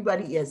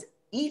everybody is.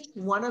 Each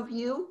one of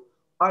you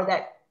are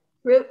that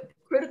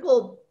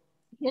critical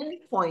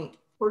hinge point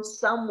for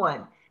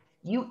someone.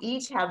 You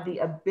each have the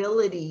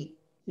ability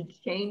to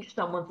change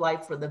someone's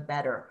life for the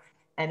better.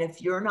 And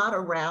if you're not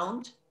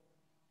around,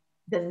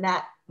 then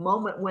that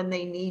moment when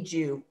they need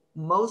you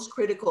most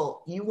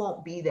critical, you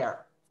won't be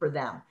there for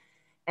them.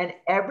 And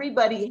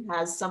everybody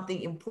has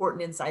something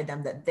important inside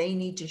them that they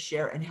need to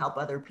share and help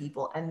other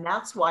people. And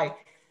that's why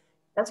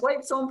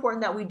it's so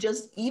important that we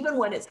just, even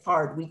when it's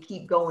hard, we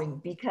keep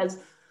going, because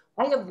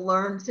I have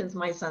learned since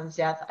my son's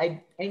death,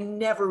 I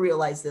never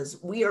realized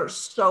this. We are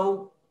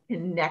so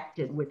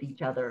connected with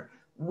each other.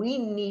 We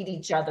need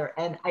each other.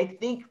 And I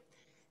think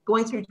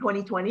going through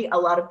 2020, a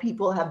lot of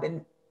people have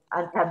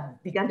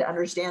begun to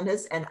understand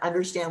this and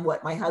understand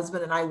what my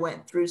husband and I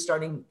went through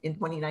starting in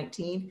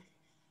 2019,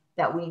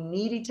 that we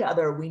need each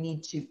other. We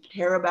need to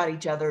care about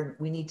each other.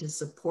 We need to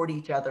support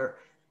each other.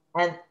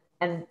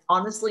 And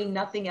honestly,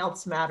 nothing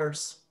else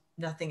matters.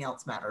 Nothing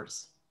else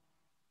matters.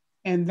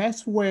 And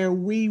that's where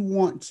we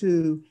want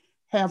to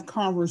have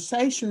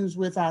conversations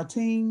with our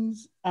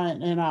teens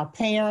and our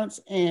parents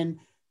and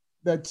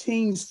the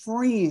teens'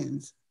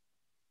 friends.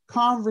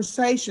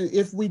 Conversation.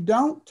 If we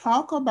don't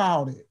talk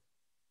about it,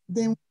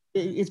 then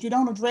if you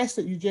don't address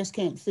it, you just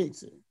can't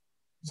fix it.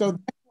 So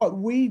that's what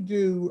we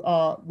do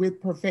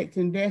with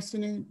Perfecting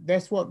Destiny.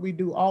 That's what we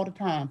do all the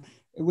time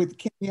with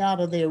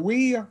Kenyatta there.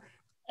 We are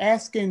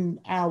asking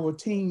our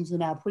teens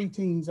and our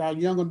preteens, our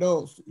young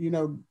adults,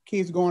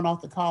 kids going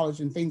off to college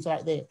and things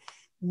like that.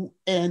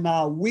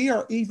 And we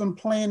are even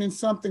planning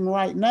something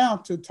right now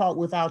to talk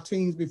with our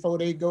teens before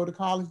they go to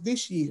college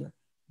this year,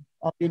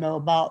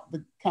 about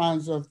the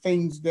kinds of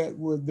things that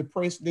would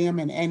depress them,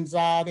 and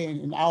anxiety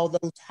and all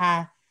those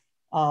high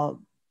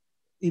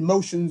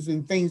emotions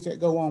and things that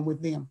go on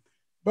with them.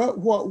 But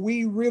what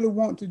we really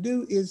want to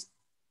do is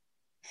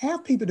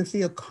have people to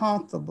feel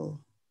comfortable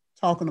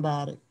talking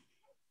about it.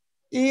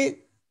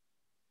 It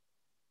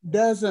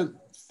doesn't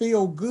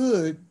feel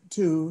good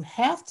to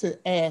have to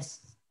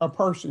ask a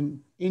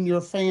person in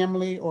your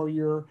family or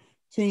your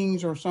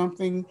teens or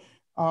something,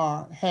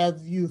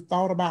 have you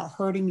thought about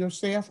hurting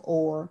yourself,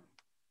 or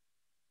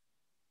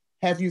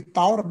have you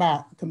thought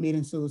about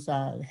committing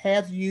suicide?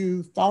 Have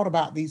you thought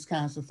about these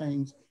kinds of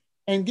things?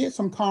 And get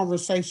some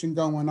conversation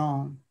going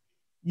on.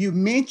 You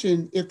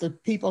mentioned if the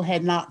people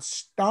had not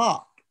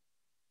stopped,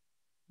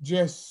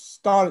 just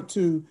started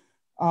to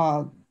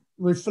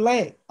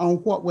reflect on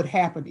what would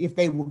happen if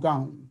they were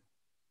gone.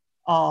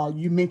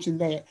 You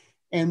mentioned that.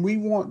 And we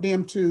want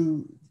them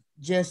to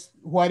just,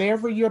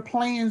 whatever your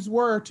plans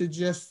were, to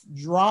just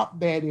drop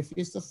that. If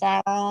it's a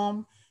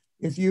firearm,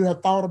 if you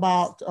have thought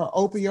about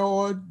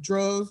opioid,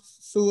 drugs,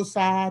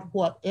 suicide,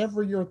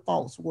 whatever your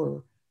thoughts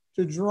were,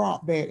 to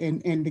drop that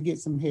and to get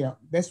some help.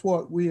 That's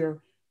what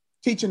we're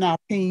teaching our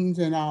teens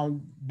and our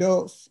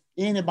adults,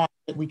 anybody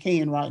that we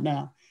can right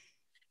now.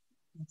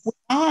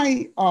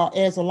 I,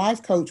 as a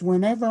life coach,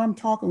 whenever I'm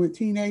talking with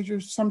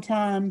teenagers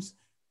sometimes,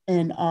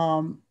 and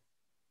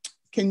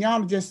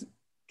Kenaya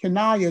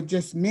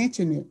just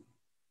mentioned it,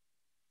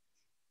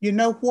 you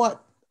know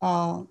what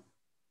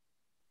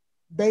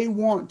they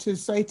want to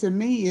say to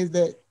me is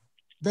that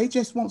they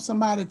just want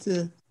somebody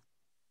to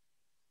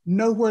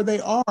know where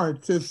they are,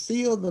 to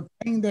feel the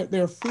pain that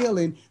they're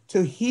feeling,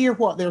 to hear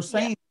what they're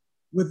saying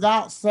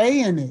without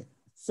saying it.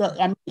 So,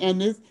 I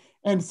mean,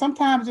 and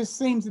sometimes it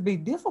seems to be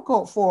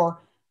difficult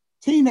for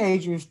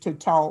teenagers to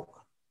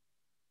talk,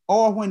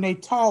 or when they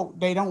talk,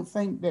 they don't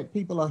think that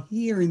people are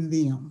hearing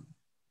them.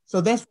 So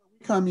that's where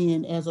we come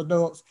in as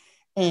adults.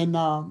 And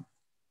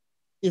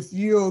if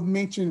you'll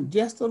mention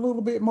just a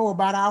little bit more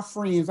about our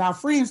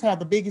friends have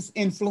the biggest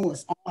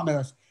influence on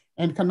us.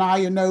 And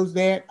Kanaya knows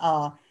that.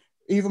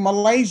 Even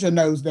Malaysia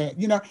knows that,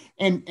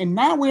 and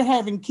now we're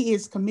having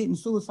kids committing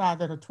suicide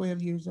that are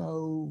 12 years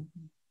old.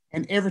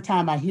 And every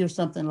time I hear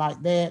something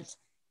like that,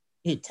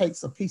 it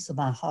takes a piece of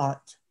my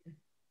heart.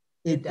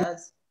 It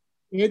does.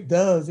 It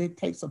does. It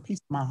takes a piece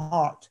of my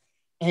heart.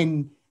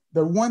 And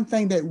the one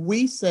thing that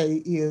we say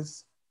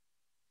is,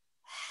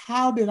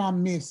 how did I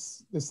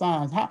miss the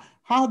signs?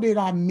 how did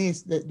I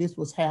miss that this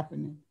was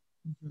happening?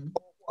 Mm-hmm.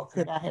 Or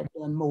could I have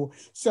done more?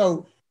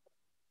 So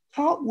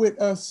talk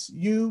with us.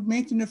 You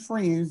mentioned the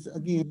friends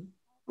again. Mm-hmm.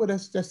 With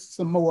us just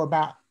some more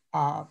about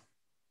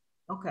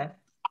Okay.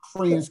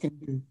 friends can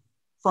do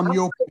from After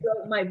your. I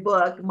wrote my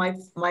book,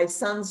 my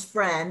son's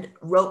friend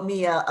wrote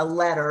me a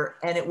letter,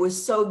 and it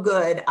was so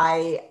good.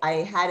 I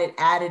had it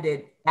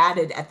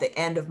added at the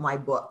end of my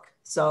book,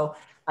 so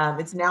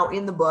it's now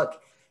in the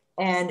book.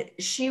 And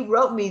she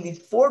wrote me these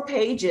 4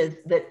 pages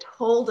that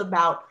told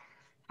about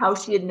how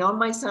she had known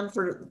my son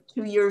for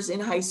 2 years in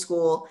high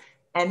school,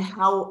 and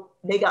how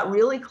they got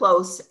really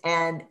close,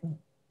 and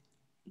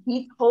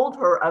he told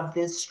her of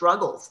his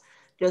struggles.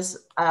 Just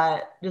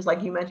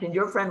like you mentioned,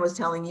 your friend was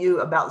telling you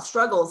about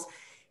struggles.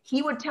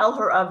 He would tell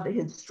her of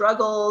his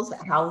struggles,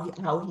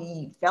 how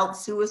he felt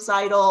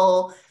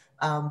suicidal,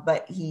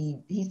 but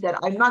he said,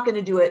 "I'm not going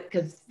to do it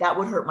because that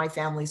would hurt my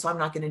family, so I'm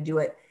not going to do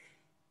it."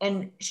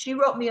 And she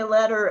wrote me a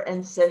letter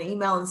and sent an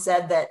email and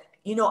said that,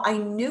 I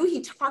knew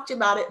he talked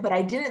about it, but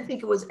I didn't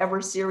think it was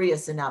ever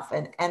serious enough.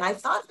 And I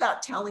thought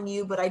about telling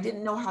you, but I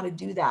didn't know how to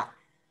do that.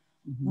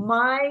 Mm-hmm.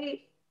 My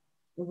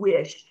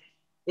wish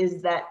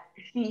is that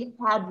she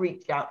had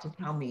reached out to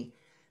tell me,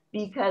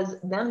 because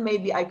then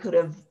maybe I could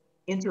have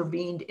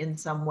intervened in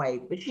some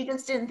way, but she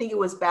just didn't think it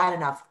was bad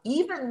enough,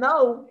 even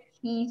though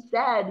he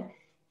said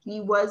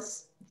he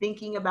was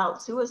thinking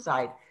about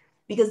suicide.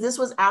 Because this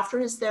was after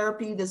his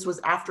therapy, this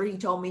was after he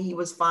told me he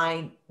was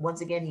fine.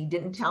 Once again, he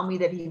didn't tell me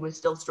that he was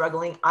still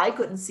struggling. I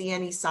couldn't see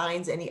any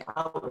signs, any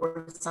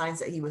outward signs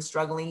that he was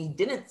struggling. He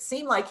didn't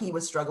seem like he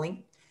was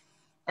struggling.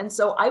 And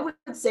so I would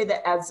say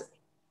that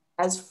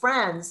as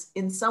friends,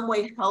 in some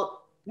way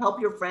help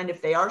your friend if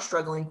they are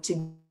struggling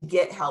to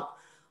get help,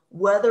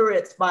 whether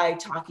it's by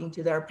talking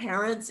to their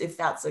parents, if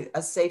that's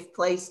a safe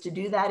place to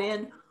do that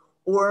in,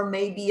 or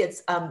maybe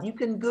it's you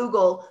can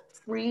Google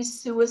free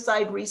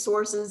suicide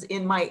resources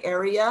in my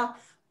area,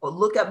 or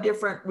look up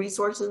different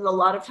resources. A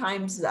lot of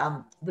times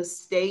the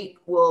state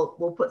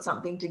will put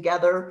something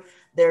together.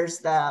 There's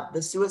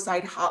the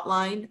suicide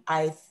hotline.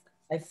 I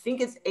think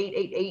it's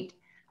 888.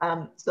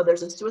 So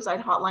there's a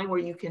suicide hotline where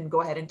you can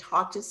go ahead and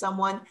talk to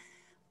someone.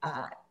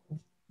 Uh,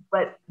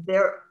 but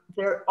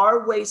there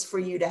are ways for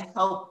you to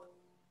help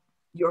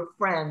your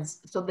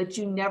friends so that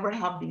you never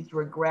have these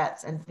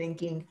regrets and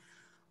thinking,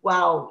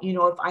 wow,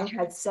 if I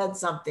had said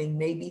something,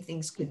 maybe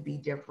things could be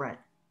different.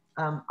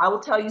 I will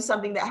tell you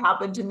something that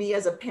happened to me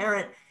as a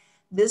parent.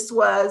 This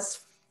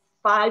was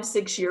 5,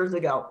 6 years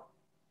ago.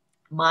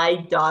 My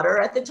daughter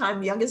at the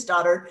time, youngest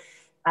daughter,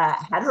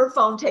 had her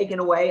phone taken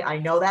away. I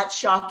know that's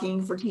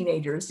shocking for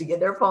teenagers to get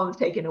their phones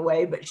taken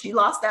away, but she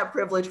lost that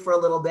privilege for a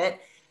little bit.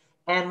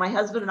 And my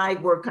husband and I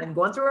were kind of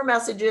going through her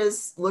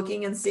messages,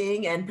 looking and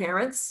seeing, and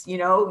parents,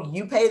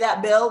 you pay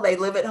that bill, they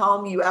live at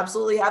home, you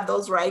absolutely have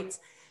those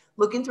rights.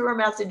 Looking through her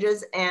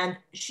messages, and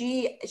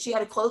she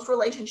had a close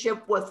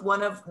relationship with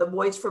one of the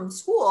boys from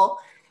school.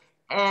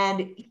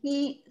 And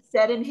he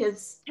said in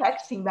his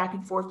texting back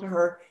and forth to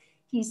her,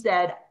 he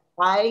said,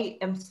 "I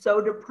am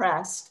so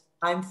depressed.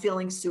 I'm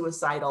feeling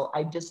suicidal.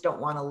 I just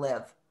don't want to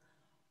live."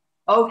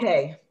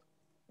 Okay,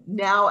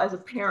 now as a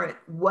parent,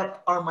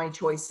 what are my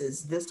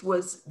choices? This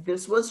was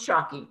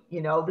shocking.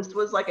 This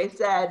was, like I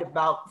said,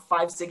 about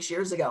 5, 6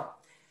 years ago.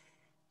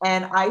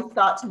 And I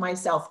thought to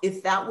myself,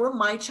 if that were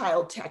my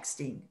child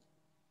texting,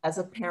 as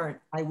a parent,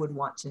 I would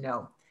want to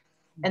know.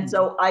 And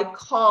so I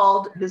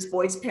called this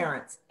boy's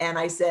parents and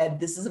I said,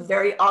 "This is a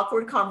very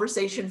awkward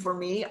conversation for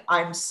me.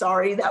 I'm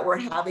sorry that we're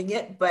having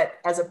it, but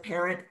as a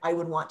parent, I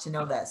would want to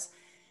know this.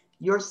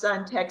 Your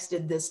son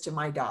texted this to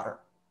my daughter.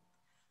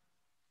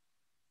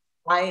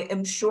 I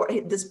am sure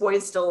this boy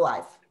is still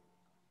alive.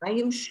 I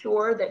am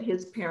sure that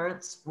his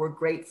parents were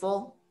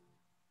grateful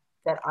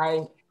that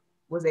I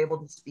was able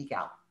to speak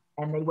out."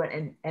 And they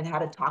went and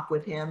had a talk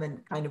with him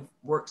and kind of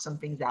worked some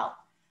things out,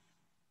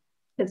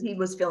 because he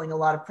was feeling a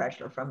lot of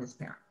pressure from his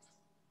parents.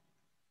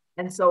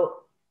 And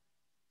so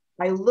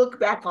I look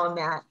back on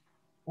that,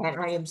 and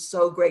I am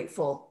so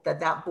grateful that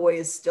that boy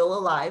is still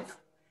alive.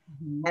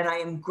 Mm-hmm. And I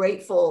am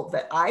grateful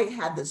that I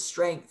had the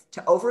strength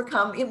to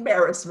overcome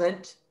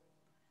embarrassment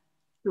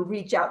to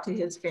reach out to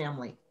his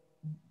family.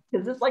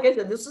 Because this, like I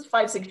said, this was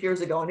 5, 6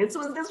 years ago, and this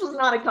was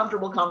not a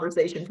comfortable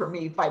conversation for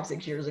me 5,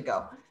 6 years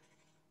ago.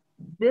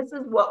 This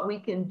is what we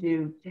can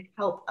do to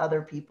help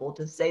other people,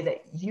 to say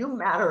that you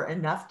matter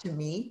enough to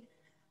me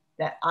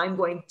that I'm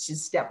going to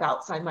step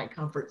outside my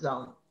comfort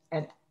zone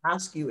and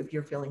ask you if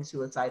you're feeling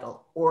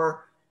suicidal,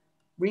 or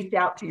reach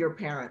out to your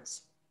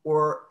parents,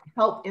 or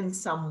help in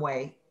some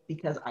way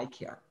because I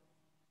care.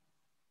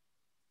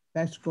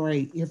 That's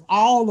great. If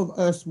all of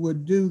us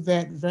would do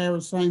that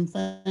very same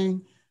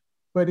thing,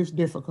 but it's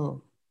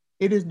difficult.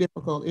 It is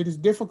difficult. It is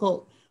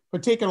difficult,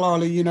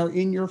 particularly,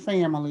 in your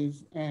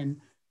families and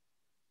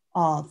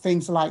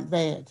things like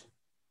that.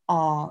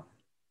 Uh,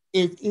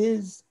 it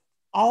is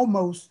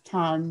almost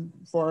time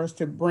for us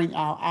to bring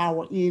our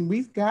hour in.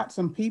 We've got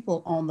some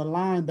people on the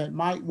line that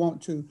might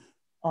want to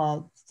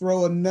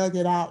throw a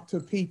nugget out to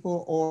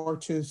people, or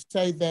to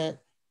say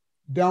that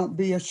don't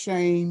be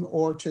ashamed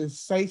or to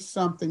say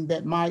something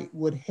that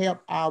would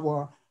help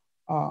our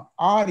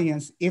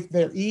audience. If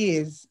there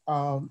is,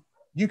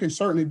 you can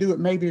certainly do it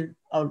maybe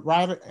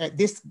right at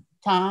this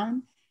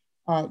time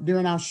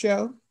during our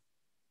show.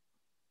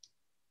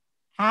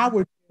 I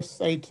would just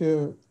say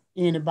to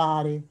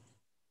anybody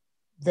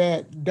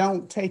that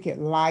don't take it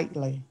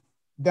lightly.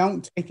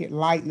 Don't take it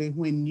lightly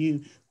when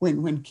your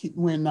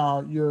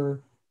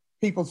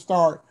people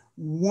start.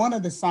 One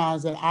of the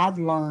signs that I've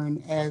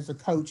learned as a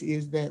coach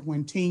is that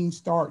when teens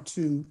start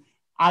to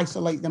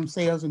isolate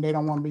themselves and they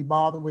don't want to be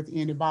bothered with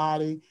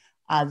anybody,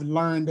 I've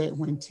learned that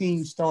when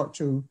teens start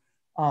to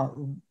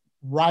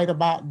write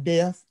about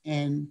death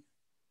and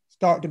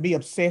start to be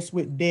obsessed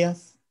with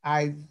death,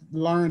 I've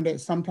learned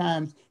that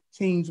sometimes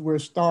teens will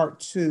start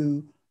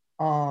to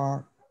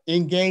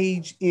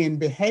engage in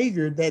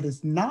behavior that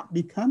is not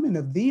becoming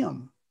of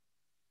them,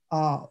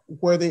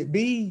 whether it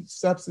be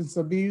substance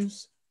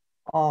abuse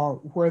or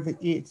whether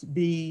it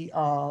be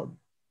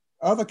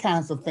other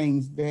kinds of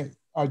things that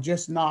are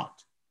just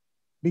not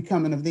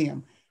becoming of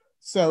them.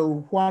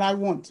 So what I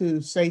want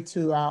to say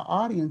to our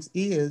audience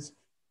is,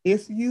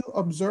 if you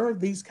observe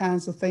these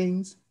kinds of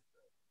things,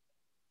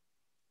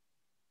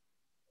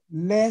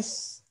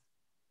 let's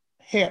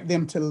help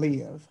them to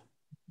live.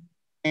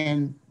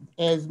 And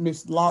as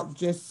Ms. Lark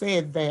just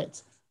said,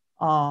 that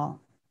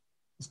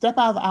step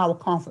out of our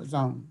comfort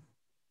zone.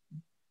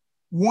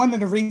 One of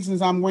the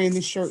reasons I'm wearing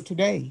this shirt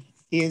today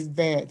is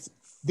that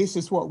this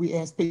is what we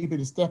ask people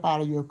to step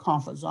out of your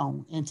comfort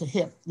zone and to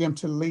help them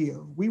to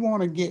live. We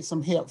want to get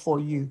some help for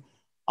you.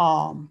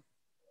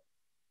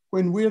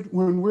 When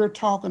we're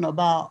talking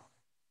about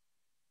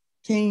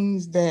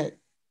teens that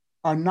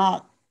are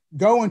not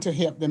going to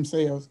help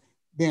themselves,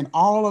 then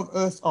all of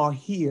us are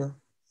here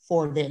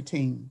for that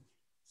teen.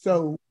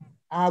 So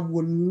I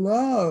would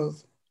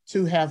love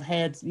to have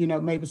had,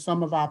 maybe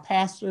some of our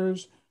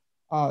pastors,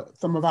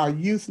 some of our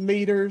youth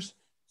leaders,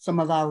 some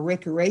of our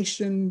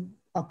recreation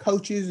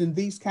coaches and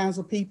these kinds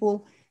of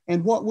people.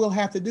 And what we'll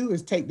have to do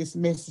is take this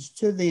message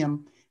to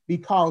them,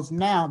 because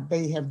now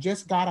they have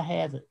just got to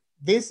have it.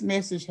 This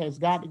message has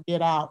got to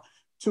get out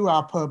to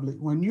our public.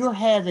 When you're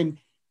having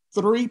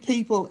 3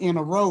 people in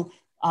a row,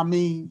 I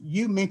mean,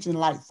 you mentioned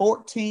like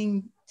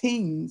 14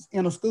 teens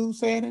in a school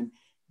setting,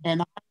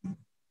 and I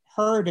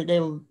heard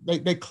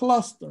that they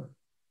cluster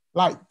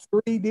like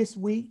 3 this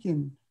week,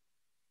 and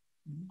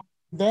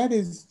that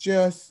is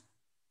just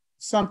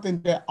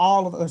something that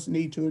all of us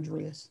need to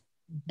address.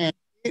 And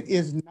it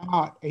is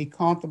not a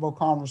comfortable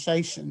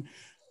conversation.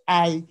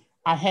 I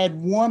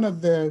had one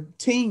of the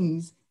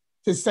teens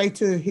to say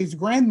to his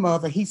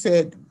grandmother, he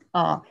said,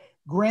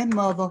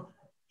 grandmother,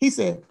 he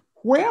said,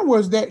 where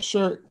was that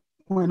shirt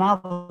when I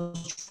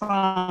was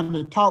trying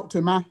to talk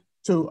to my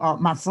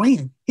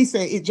friend? He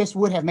said, it just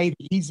would have made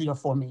it easier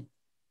for me.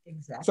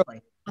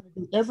 Exactly. So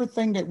do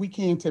everything that we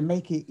can to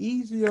make it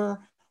easier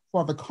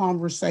for the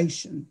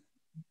conversation.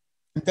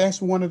 And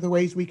that's one of the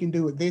ways we can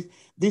do it.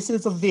 This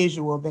is a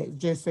visual that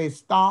just says,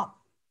 stop,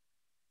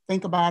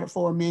 think about it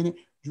for a minute,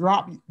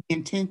 drop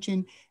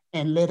intention,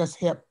 and let us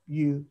help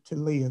you to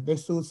live.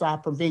 That's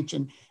suicide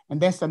prevention.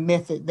 And that's a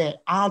method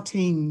that our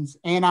teens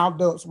and our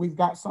adults, we've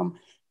got some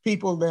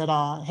people that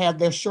have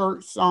their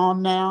shirts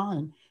on now,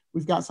 and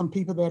we've got some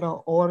people that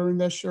are ordering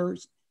their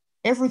shirts.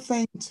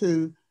 Everything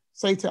to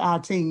say to our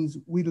teens,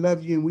 we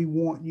love you and we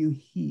want you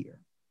here.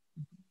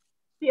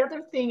 The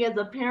other thing as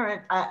a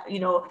parent,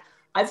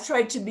 I've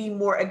tried to be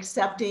more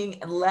accepting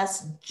and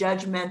less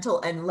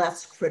judgmental and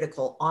less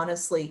critical,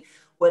 honestly,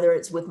 whether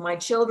it's with my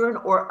children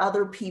or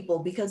other people,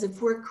 because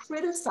if we're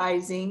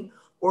criticizing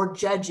or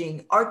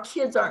judging, our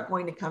kids aren't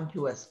going to come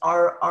to us.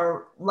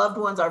 Our loved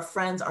ones, our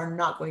friends are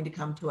not going to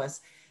come to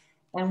us.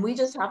 And we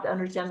just have to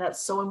understand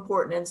that's so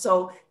important. And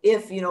so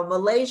if,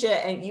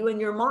 Malaysia and you and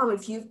your mom,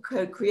 if you've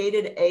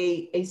created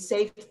a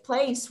safe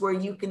place where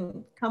you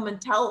can come and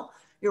tell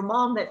your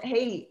mom that,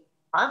 hey,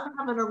 I'm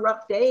having a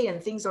rough day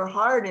and things are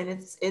hard and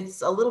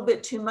it's a little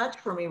bit too much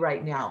for me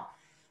right now,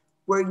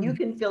 where you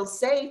can feel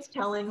safe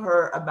telling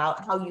her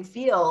about how you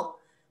feel,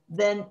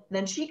 then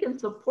she can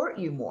support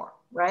you more,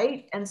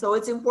 right? And so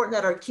it's important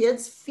that our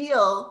kids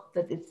feel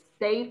that it's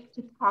safe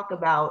to talk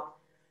about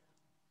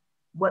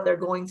what they're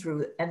going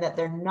through and that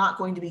they're not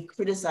going to be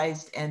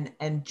criticized and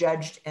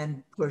judged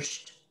and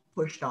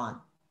pushed on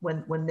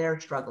when they're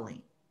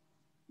struggling.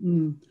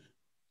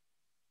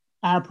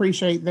 I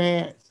appreciate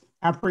that.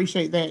 I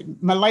appreciate that.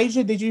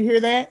 Malaysia, did you hear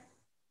that?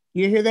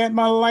 You hear that,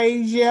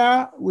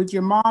 Malaysia, with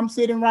your mom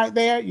sitting right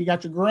there? You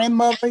got your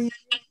grandmother here.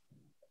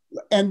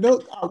 And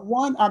look,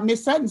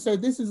 Miss Sutton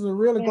said this is a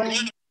really great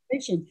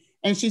conversation.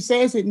 And she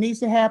says it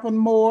needs to happen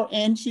more.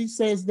 And she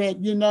says that,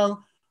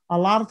 a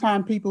lot of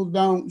time people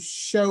don't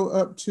show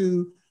up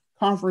to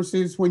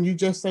conferences when you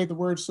just say the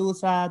word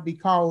suicide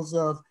because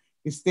of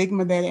the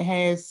stigma that it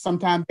has.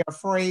 Sometimes they're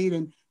afraid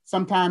and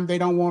sometimes they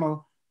don't want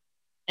to.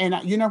 And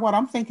you know what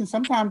I'm thinking?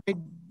 Sometimes they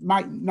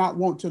might not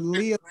want to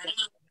live,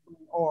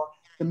 or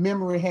the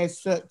memory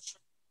has such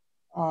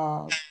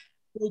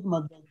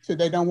stigma that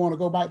they don't want to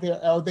go back there,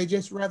 or they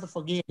just rather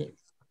forget it.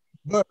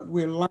 But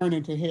we're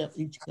learning to help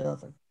each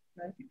other.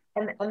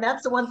 Right. And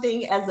that's the one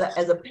thing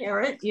as a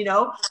parent, you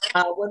know,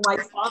 when my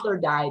father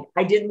died,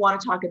 I didn't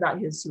want to talk about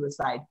his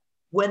suicide.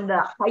 When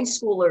the high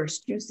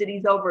schoolers 2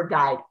 cities over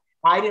died,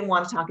 I didn't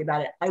want to talk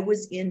about it. I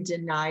was in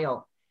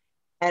denial.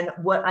 And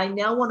what I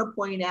now want to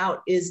point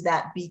out is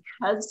that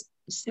because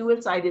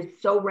suicide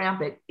is so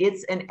rampant,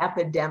 it's an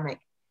epidemic.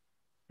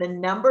 The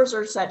numbers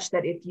are such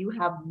that if you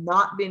have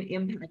not been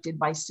impacted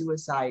by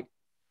suicide,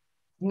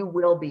 you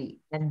will be.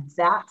 And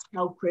that's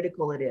how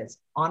critical it is.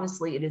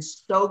 Honestly, it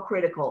is so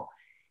critical.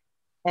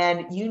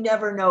 And you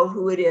never know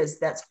who it is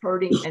that's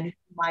hurting and who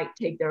might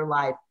take their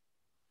life.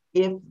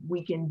 If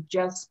we can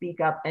just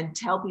speak up and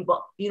tell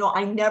people, you know,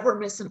 I never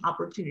miss an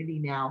opportunity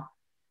now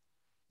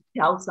to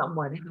tell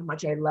someone how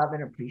much I love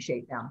and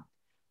appreciate them.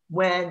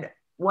 When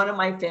one of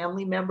my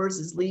family members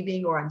is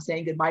leaving or I'm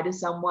saying goodbye to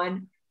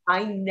someone,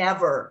 I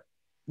never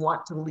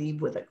want to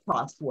leave with a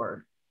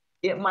crossword.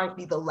 It might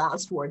be the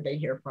last word they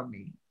hear from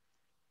me.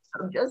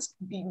 So just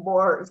be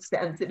more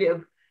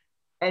sensitive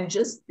and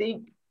just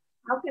think,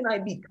 how can I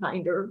be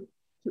kinder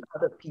to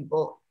other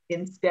people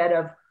instead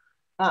of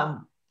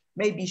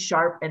maybe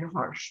sharp and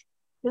harsh?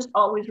 Just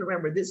always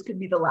remember, this could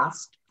be the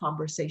last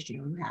conversation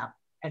you have.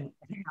 And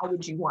how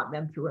would you want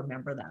them to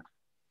remember that?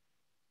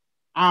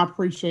 I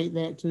appreciate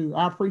that too.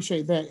 I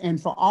appreciate that.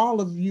 And for all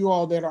of you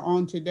all that are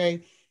on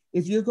today,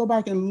 if you go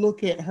back and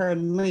look at her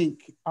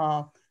link,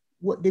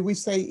 what did we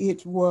say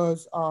it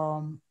was?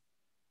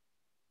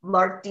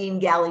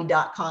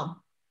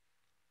 LarkDeanGalley.com.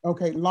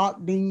 Okay,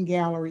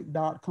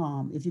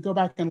 larkdeangallery.com. If you go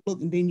back and look,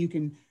 and then you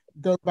can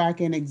go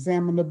back and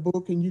examine the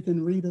book, and you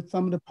can read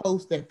some of the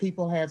posts that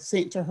people have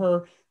sent to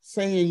her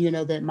saying, you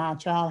know, that my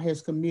child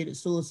has committed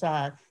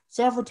suicide.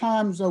 Several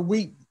times a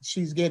week,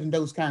 she's getting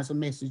those kinds of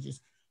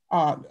messages.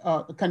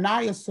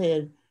 Kanaya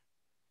said,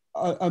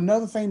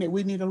 another thing that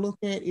we need to look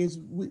at is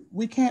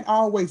we can't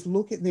always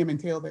look at them and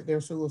tell that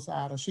they're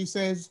suicidal. She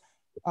says,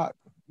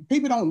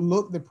 people don't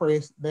look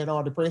depressed that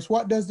are depressed.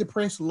 What does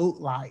depressed look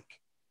like?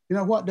 You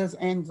know, what does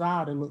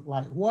anxiety look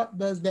like? What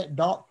does that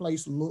dark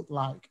place look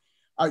like?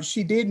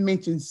 She did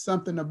mention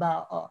something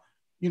about,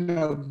 you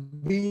know,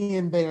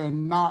 being there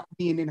and not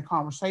being in a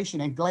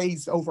conversation and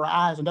glazed over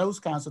eyes and those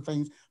kinds of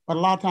things. But a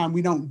lot of time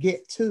we don't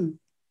get to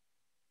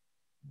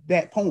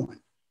that point.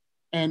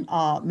 And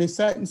Ms.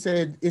 Sutton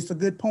said, it's a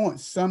good point.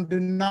 Some do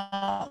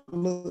not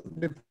look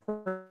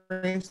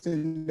depressed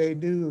and they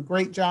do a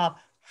great job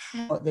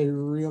how they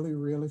really,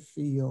 really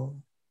feel.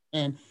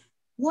 And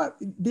what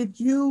did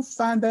you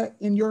find that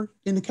in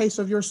the case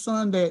of your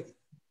son, that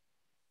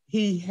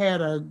he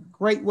had a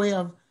great way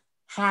of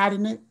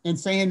hiding it and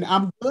saying,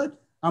 I'm good,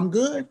 I'm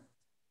good?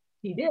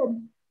 He did.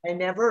 I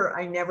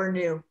never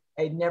knew.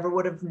 I never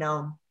would have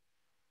known.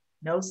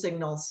 No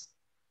signals.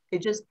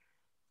 It just,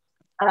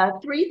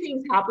 three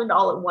things happened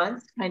all at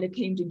once, kind of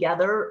came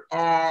together.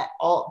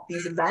 All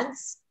these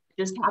events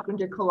just happened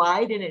to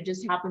collide, and it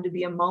just happened to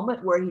be a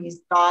moment where he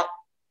thought,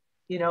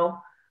 you know,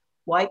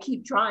 why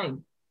keep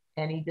trying?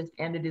 And he just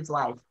ended his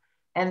life.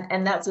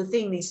 And that's the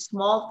thing. These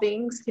small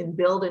things can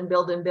build and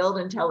build and build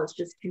until it's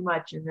just too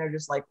much, and they're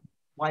just like,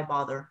 why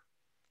bother?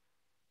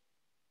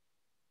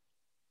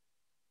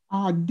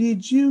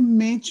 Did you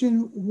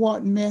mention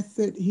what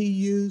method he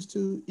used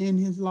to end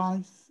his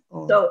life?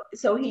 Or?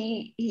 So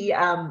he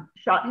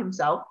shot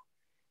himself.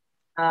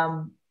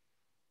 The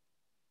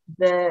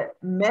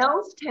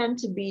males tend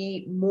to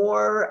be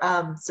more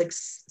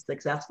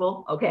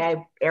successful. Okay,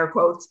 air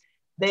quotes.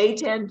 They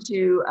tend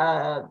to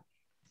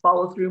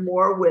follow through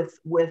more with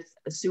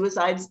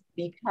suicides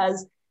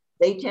because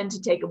they tend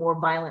to take a more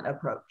violent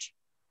approach.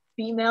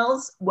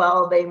 Females,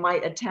 well, they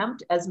might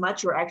attempt as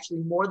much or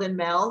actually more than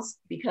males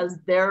because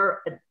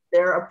their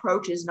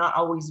approach is not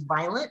always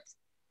violent.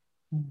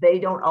 They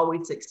don't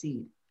always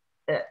succeed,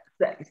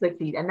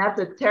 and that's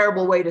a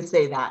terrible way to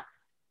say that.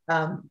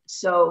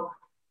 So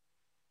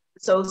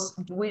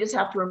we just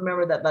have to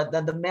remember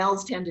that the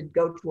males tend to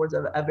go towards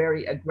a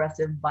very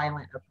aggressive,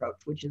 violent approach,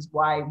 which is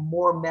why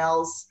more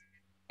males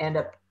end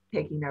up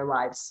taking their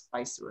lives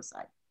by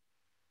suicide.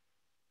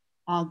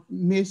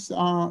 Miss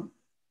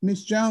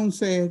Jones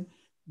said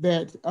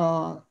that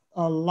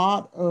a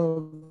lot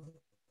of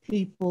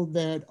people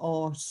that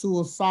are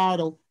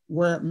suicidal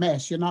wear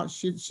masks. You're not.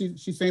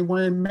 She's saying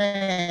wearing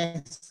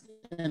masks,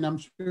 and I'm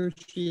sure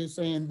she is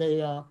saying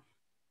they are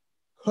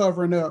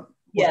covering up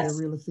what they're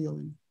really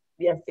feeling.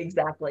 Yes,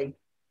 exactly.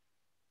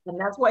 And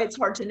that's why it's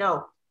hard to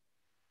know.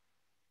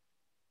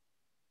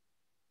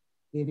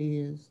 It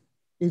is.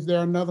 Is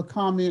there another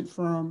comment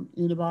from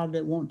anybody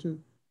that want to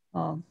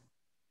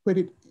put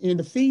it in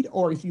the feed,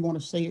 or if you want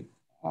to say it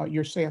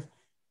yourself?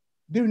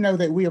 Do know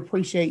that we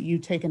appreciate you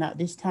taking out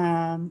this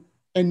time.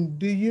 And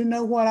do you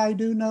know what I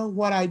do know?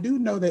 What I do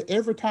know that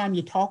every time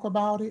you talk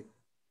about it,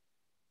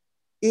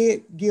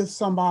 it gives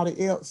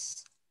somebody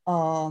else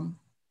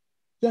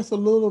just a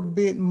little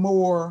bit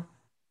more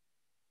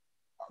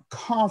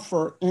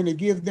comfort, and it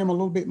gives them a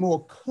little bit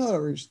more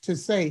courage to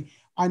say,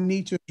 I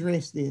need to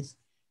address this.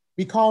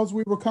 Because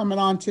we were coming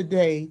on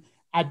today,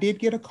 I did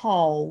get a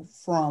call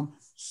from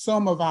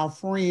some of our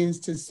friends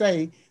to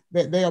say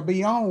that they'll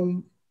be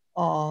on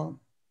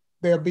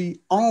they'll be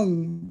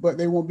on, but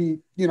they won't be,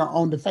 you know,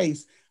 on the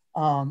face.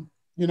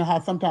 You know how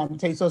sometimes it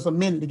takes us a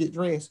minute to get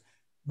dressed,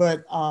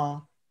 but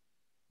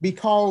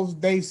because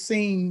they've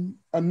seen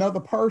another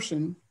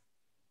person,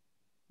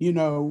 you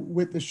know,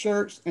 with the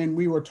shirts, and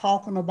we were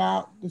talking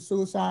about the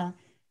suicide,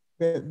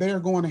 that they're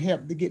going to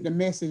help to get the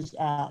message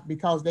out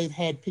because they've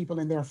had people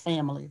in their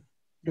family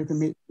to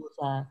commit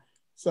suicide.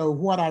 So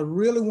what I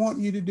really want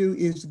you to do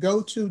is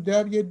go to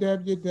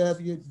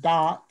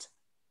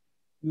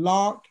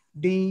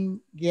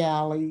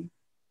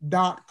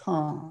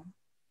www.larkdeangalley.com.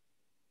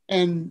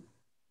 And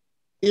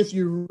if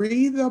you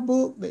read the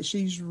book that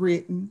she's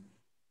written,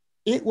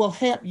 it will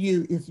help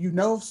you if you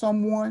know of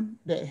someone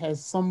that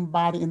has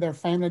somebody in their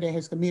family that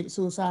has committed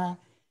suicide,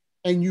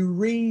 and you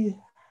read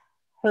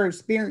her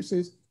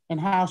experiences and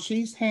how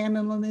she's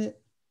handling it,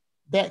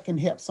 that can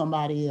help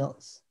somebody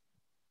else.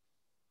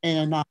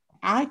 And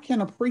I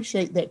can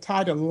appreciate that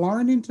title,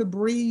 Learning to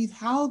Breathe.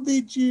 How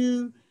did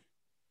you,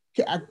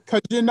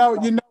 because you know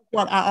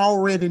what, I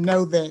already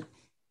know that,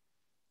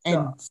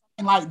 and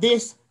something like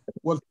this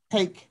will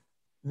take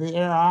the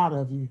air out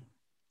of you.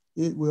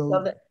 It will.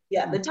 So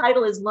the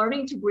title is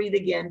Learning to Breathe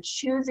Again,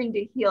 Choosing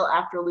to Heal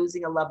After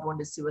Losing a Loved One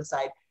to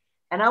Suicide.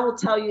 And I will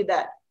tell you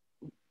that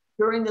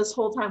during this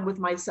whole time with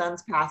my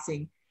son's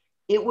passing,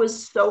 it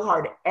was so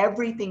hard.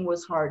 Everything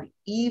was hard.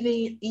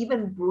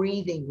 Even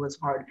breathing was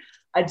hard.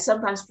 I'd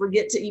sometimes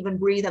forget to even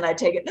breathe, and I'd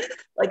take it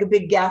like a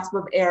big gasp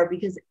of air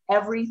because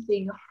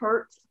everything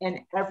hurt and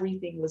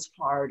everything was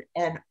hard.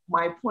 And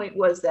my point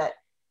was that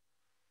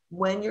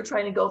when you're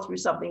trying to go through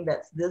something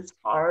that's this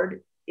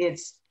hard,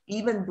 it's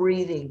even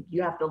breathing,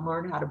 you have to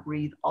learn how to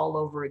breathe all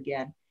over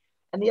again.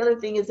 And the other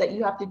thing is that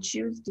you have to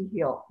choose to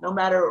heal, no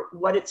matter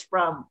what it's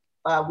from.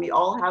 We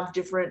all have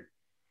different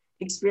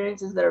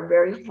experiences that are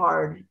very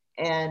hard,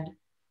 and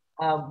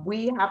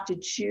we have to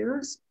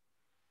choose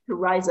to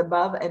rise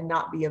above and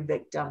not be a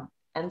victim.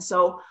 And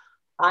so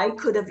I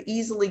could have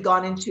easily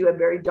gone into a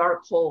very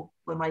dark hole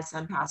when my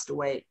son passed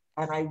away.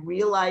 And I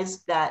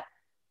realized that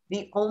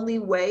the only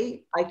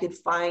way I could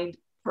find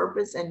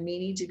purpose and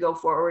meaning to go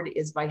forward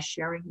is by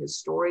sharing his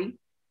story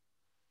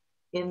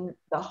in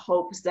the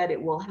hopes that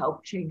it will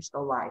help change the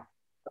life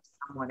of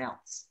someone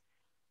else.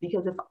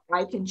 Because if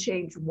I can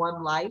change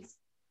one life,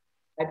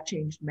 I've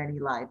changed many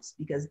lives,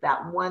 because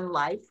that one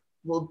life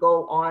will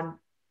go on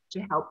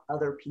to help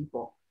other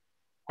people.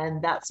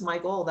 And that's my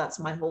goal. That's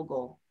my whole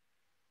goal.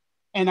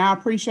 And I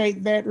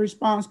appreciate that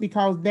response,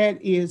 because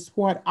that is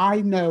what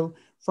I know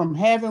from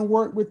having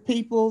worked with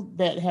people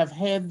that have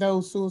had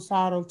those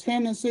suicidal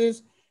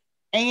tendencies,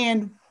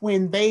 and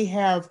when they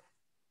have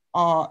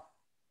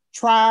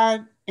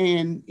tried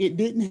and it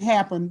didn't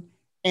happen,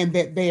 and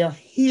that they are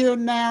here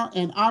now,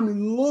 and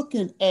I'm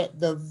looking at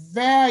the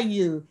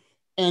value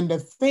and the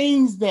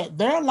things that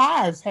their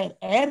lives had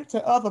added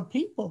to other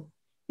people.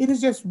 It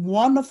is just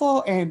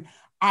wonderful. And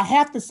I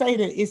have to say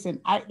that it's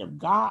an act of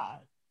God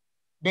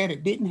that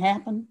it didn't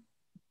happen,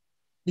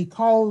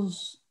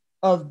 because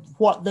of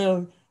what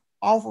they're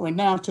offering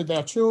now to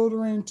their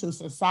children, to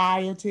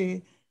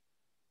society.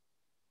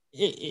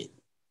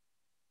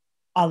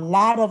 A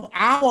lot of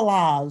our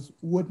lives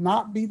would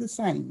not be the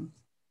same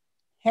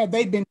had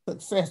they been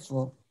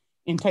successful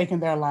in taking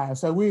their lives.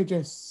 So we're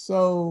just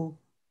so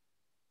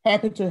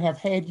happy to have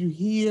had you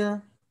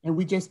here, and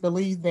we just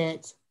believe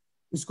that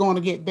it's going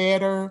to get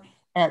better.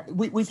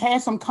 We've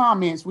had some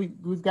comments.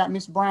 We've got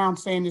Miss Brown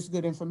saying it's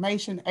good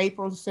information.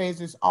 April says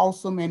it's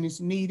awesome and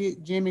it's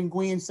needed. Jim and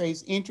Gwen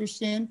says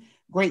interesting,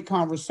 great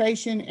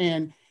conversation.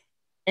 And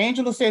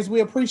Angela says,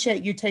 we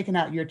appreciate you taking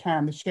out your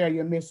time to share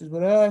your message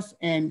with us,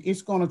 and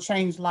it's going to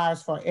change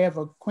lives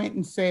forever.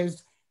 Quentin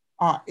says,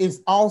 it's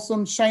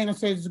awesome. Shayna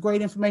says it's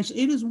great information.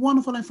 It is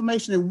wonderful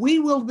information, and we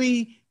will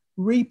be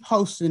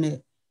reposting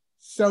it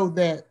so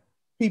that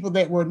people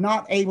that were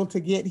not able to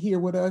get here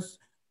with us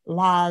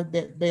live,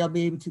 that they'll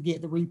be able to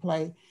get the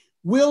replay.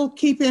 We'll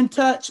keep in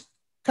touch,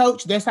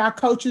 Coach. That's how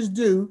coaches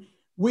do.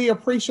 We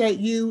appreciate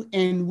you,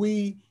 and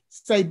we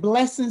say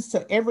blessings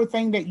to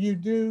everything that you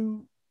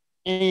do.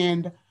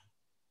 And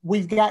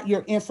we've got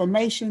your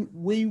information.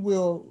 We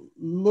will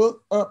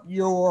look up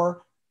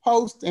your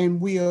post, and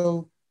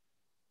we'll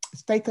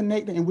stay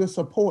connected, and we'll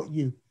support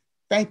you.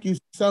 Thank you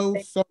so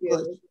much.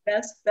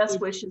 Best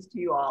wishes to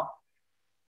you all.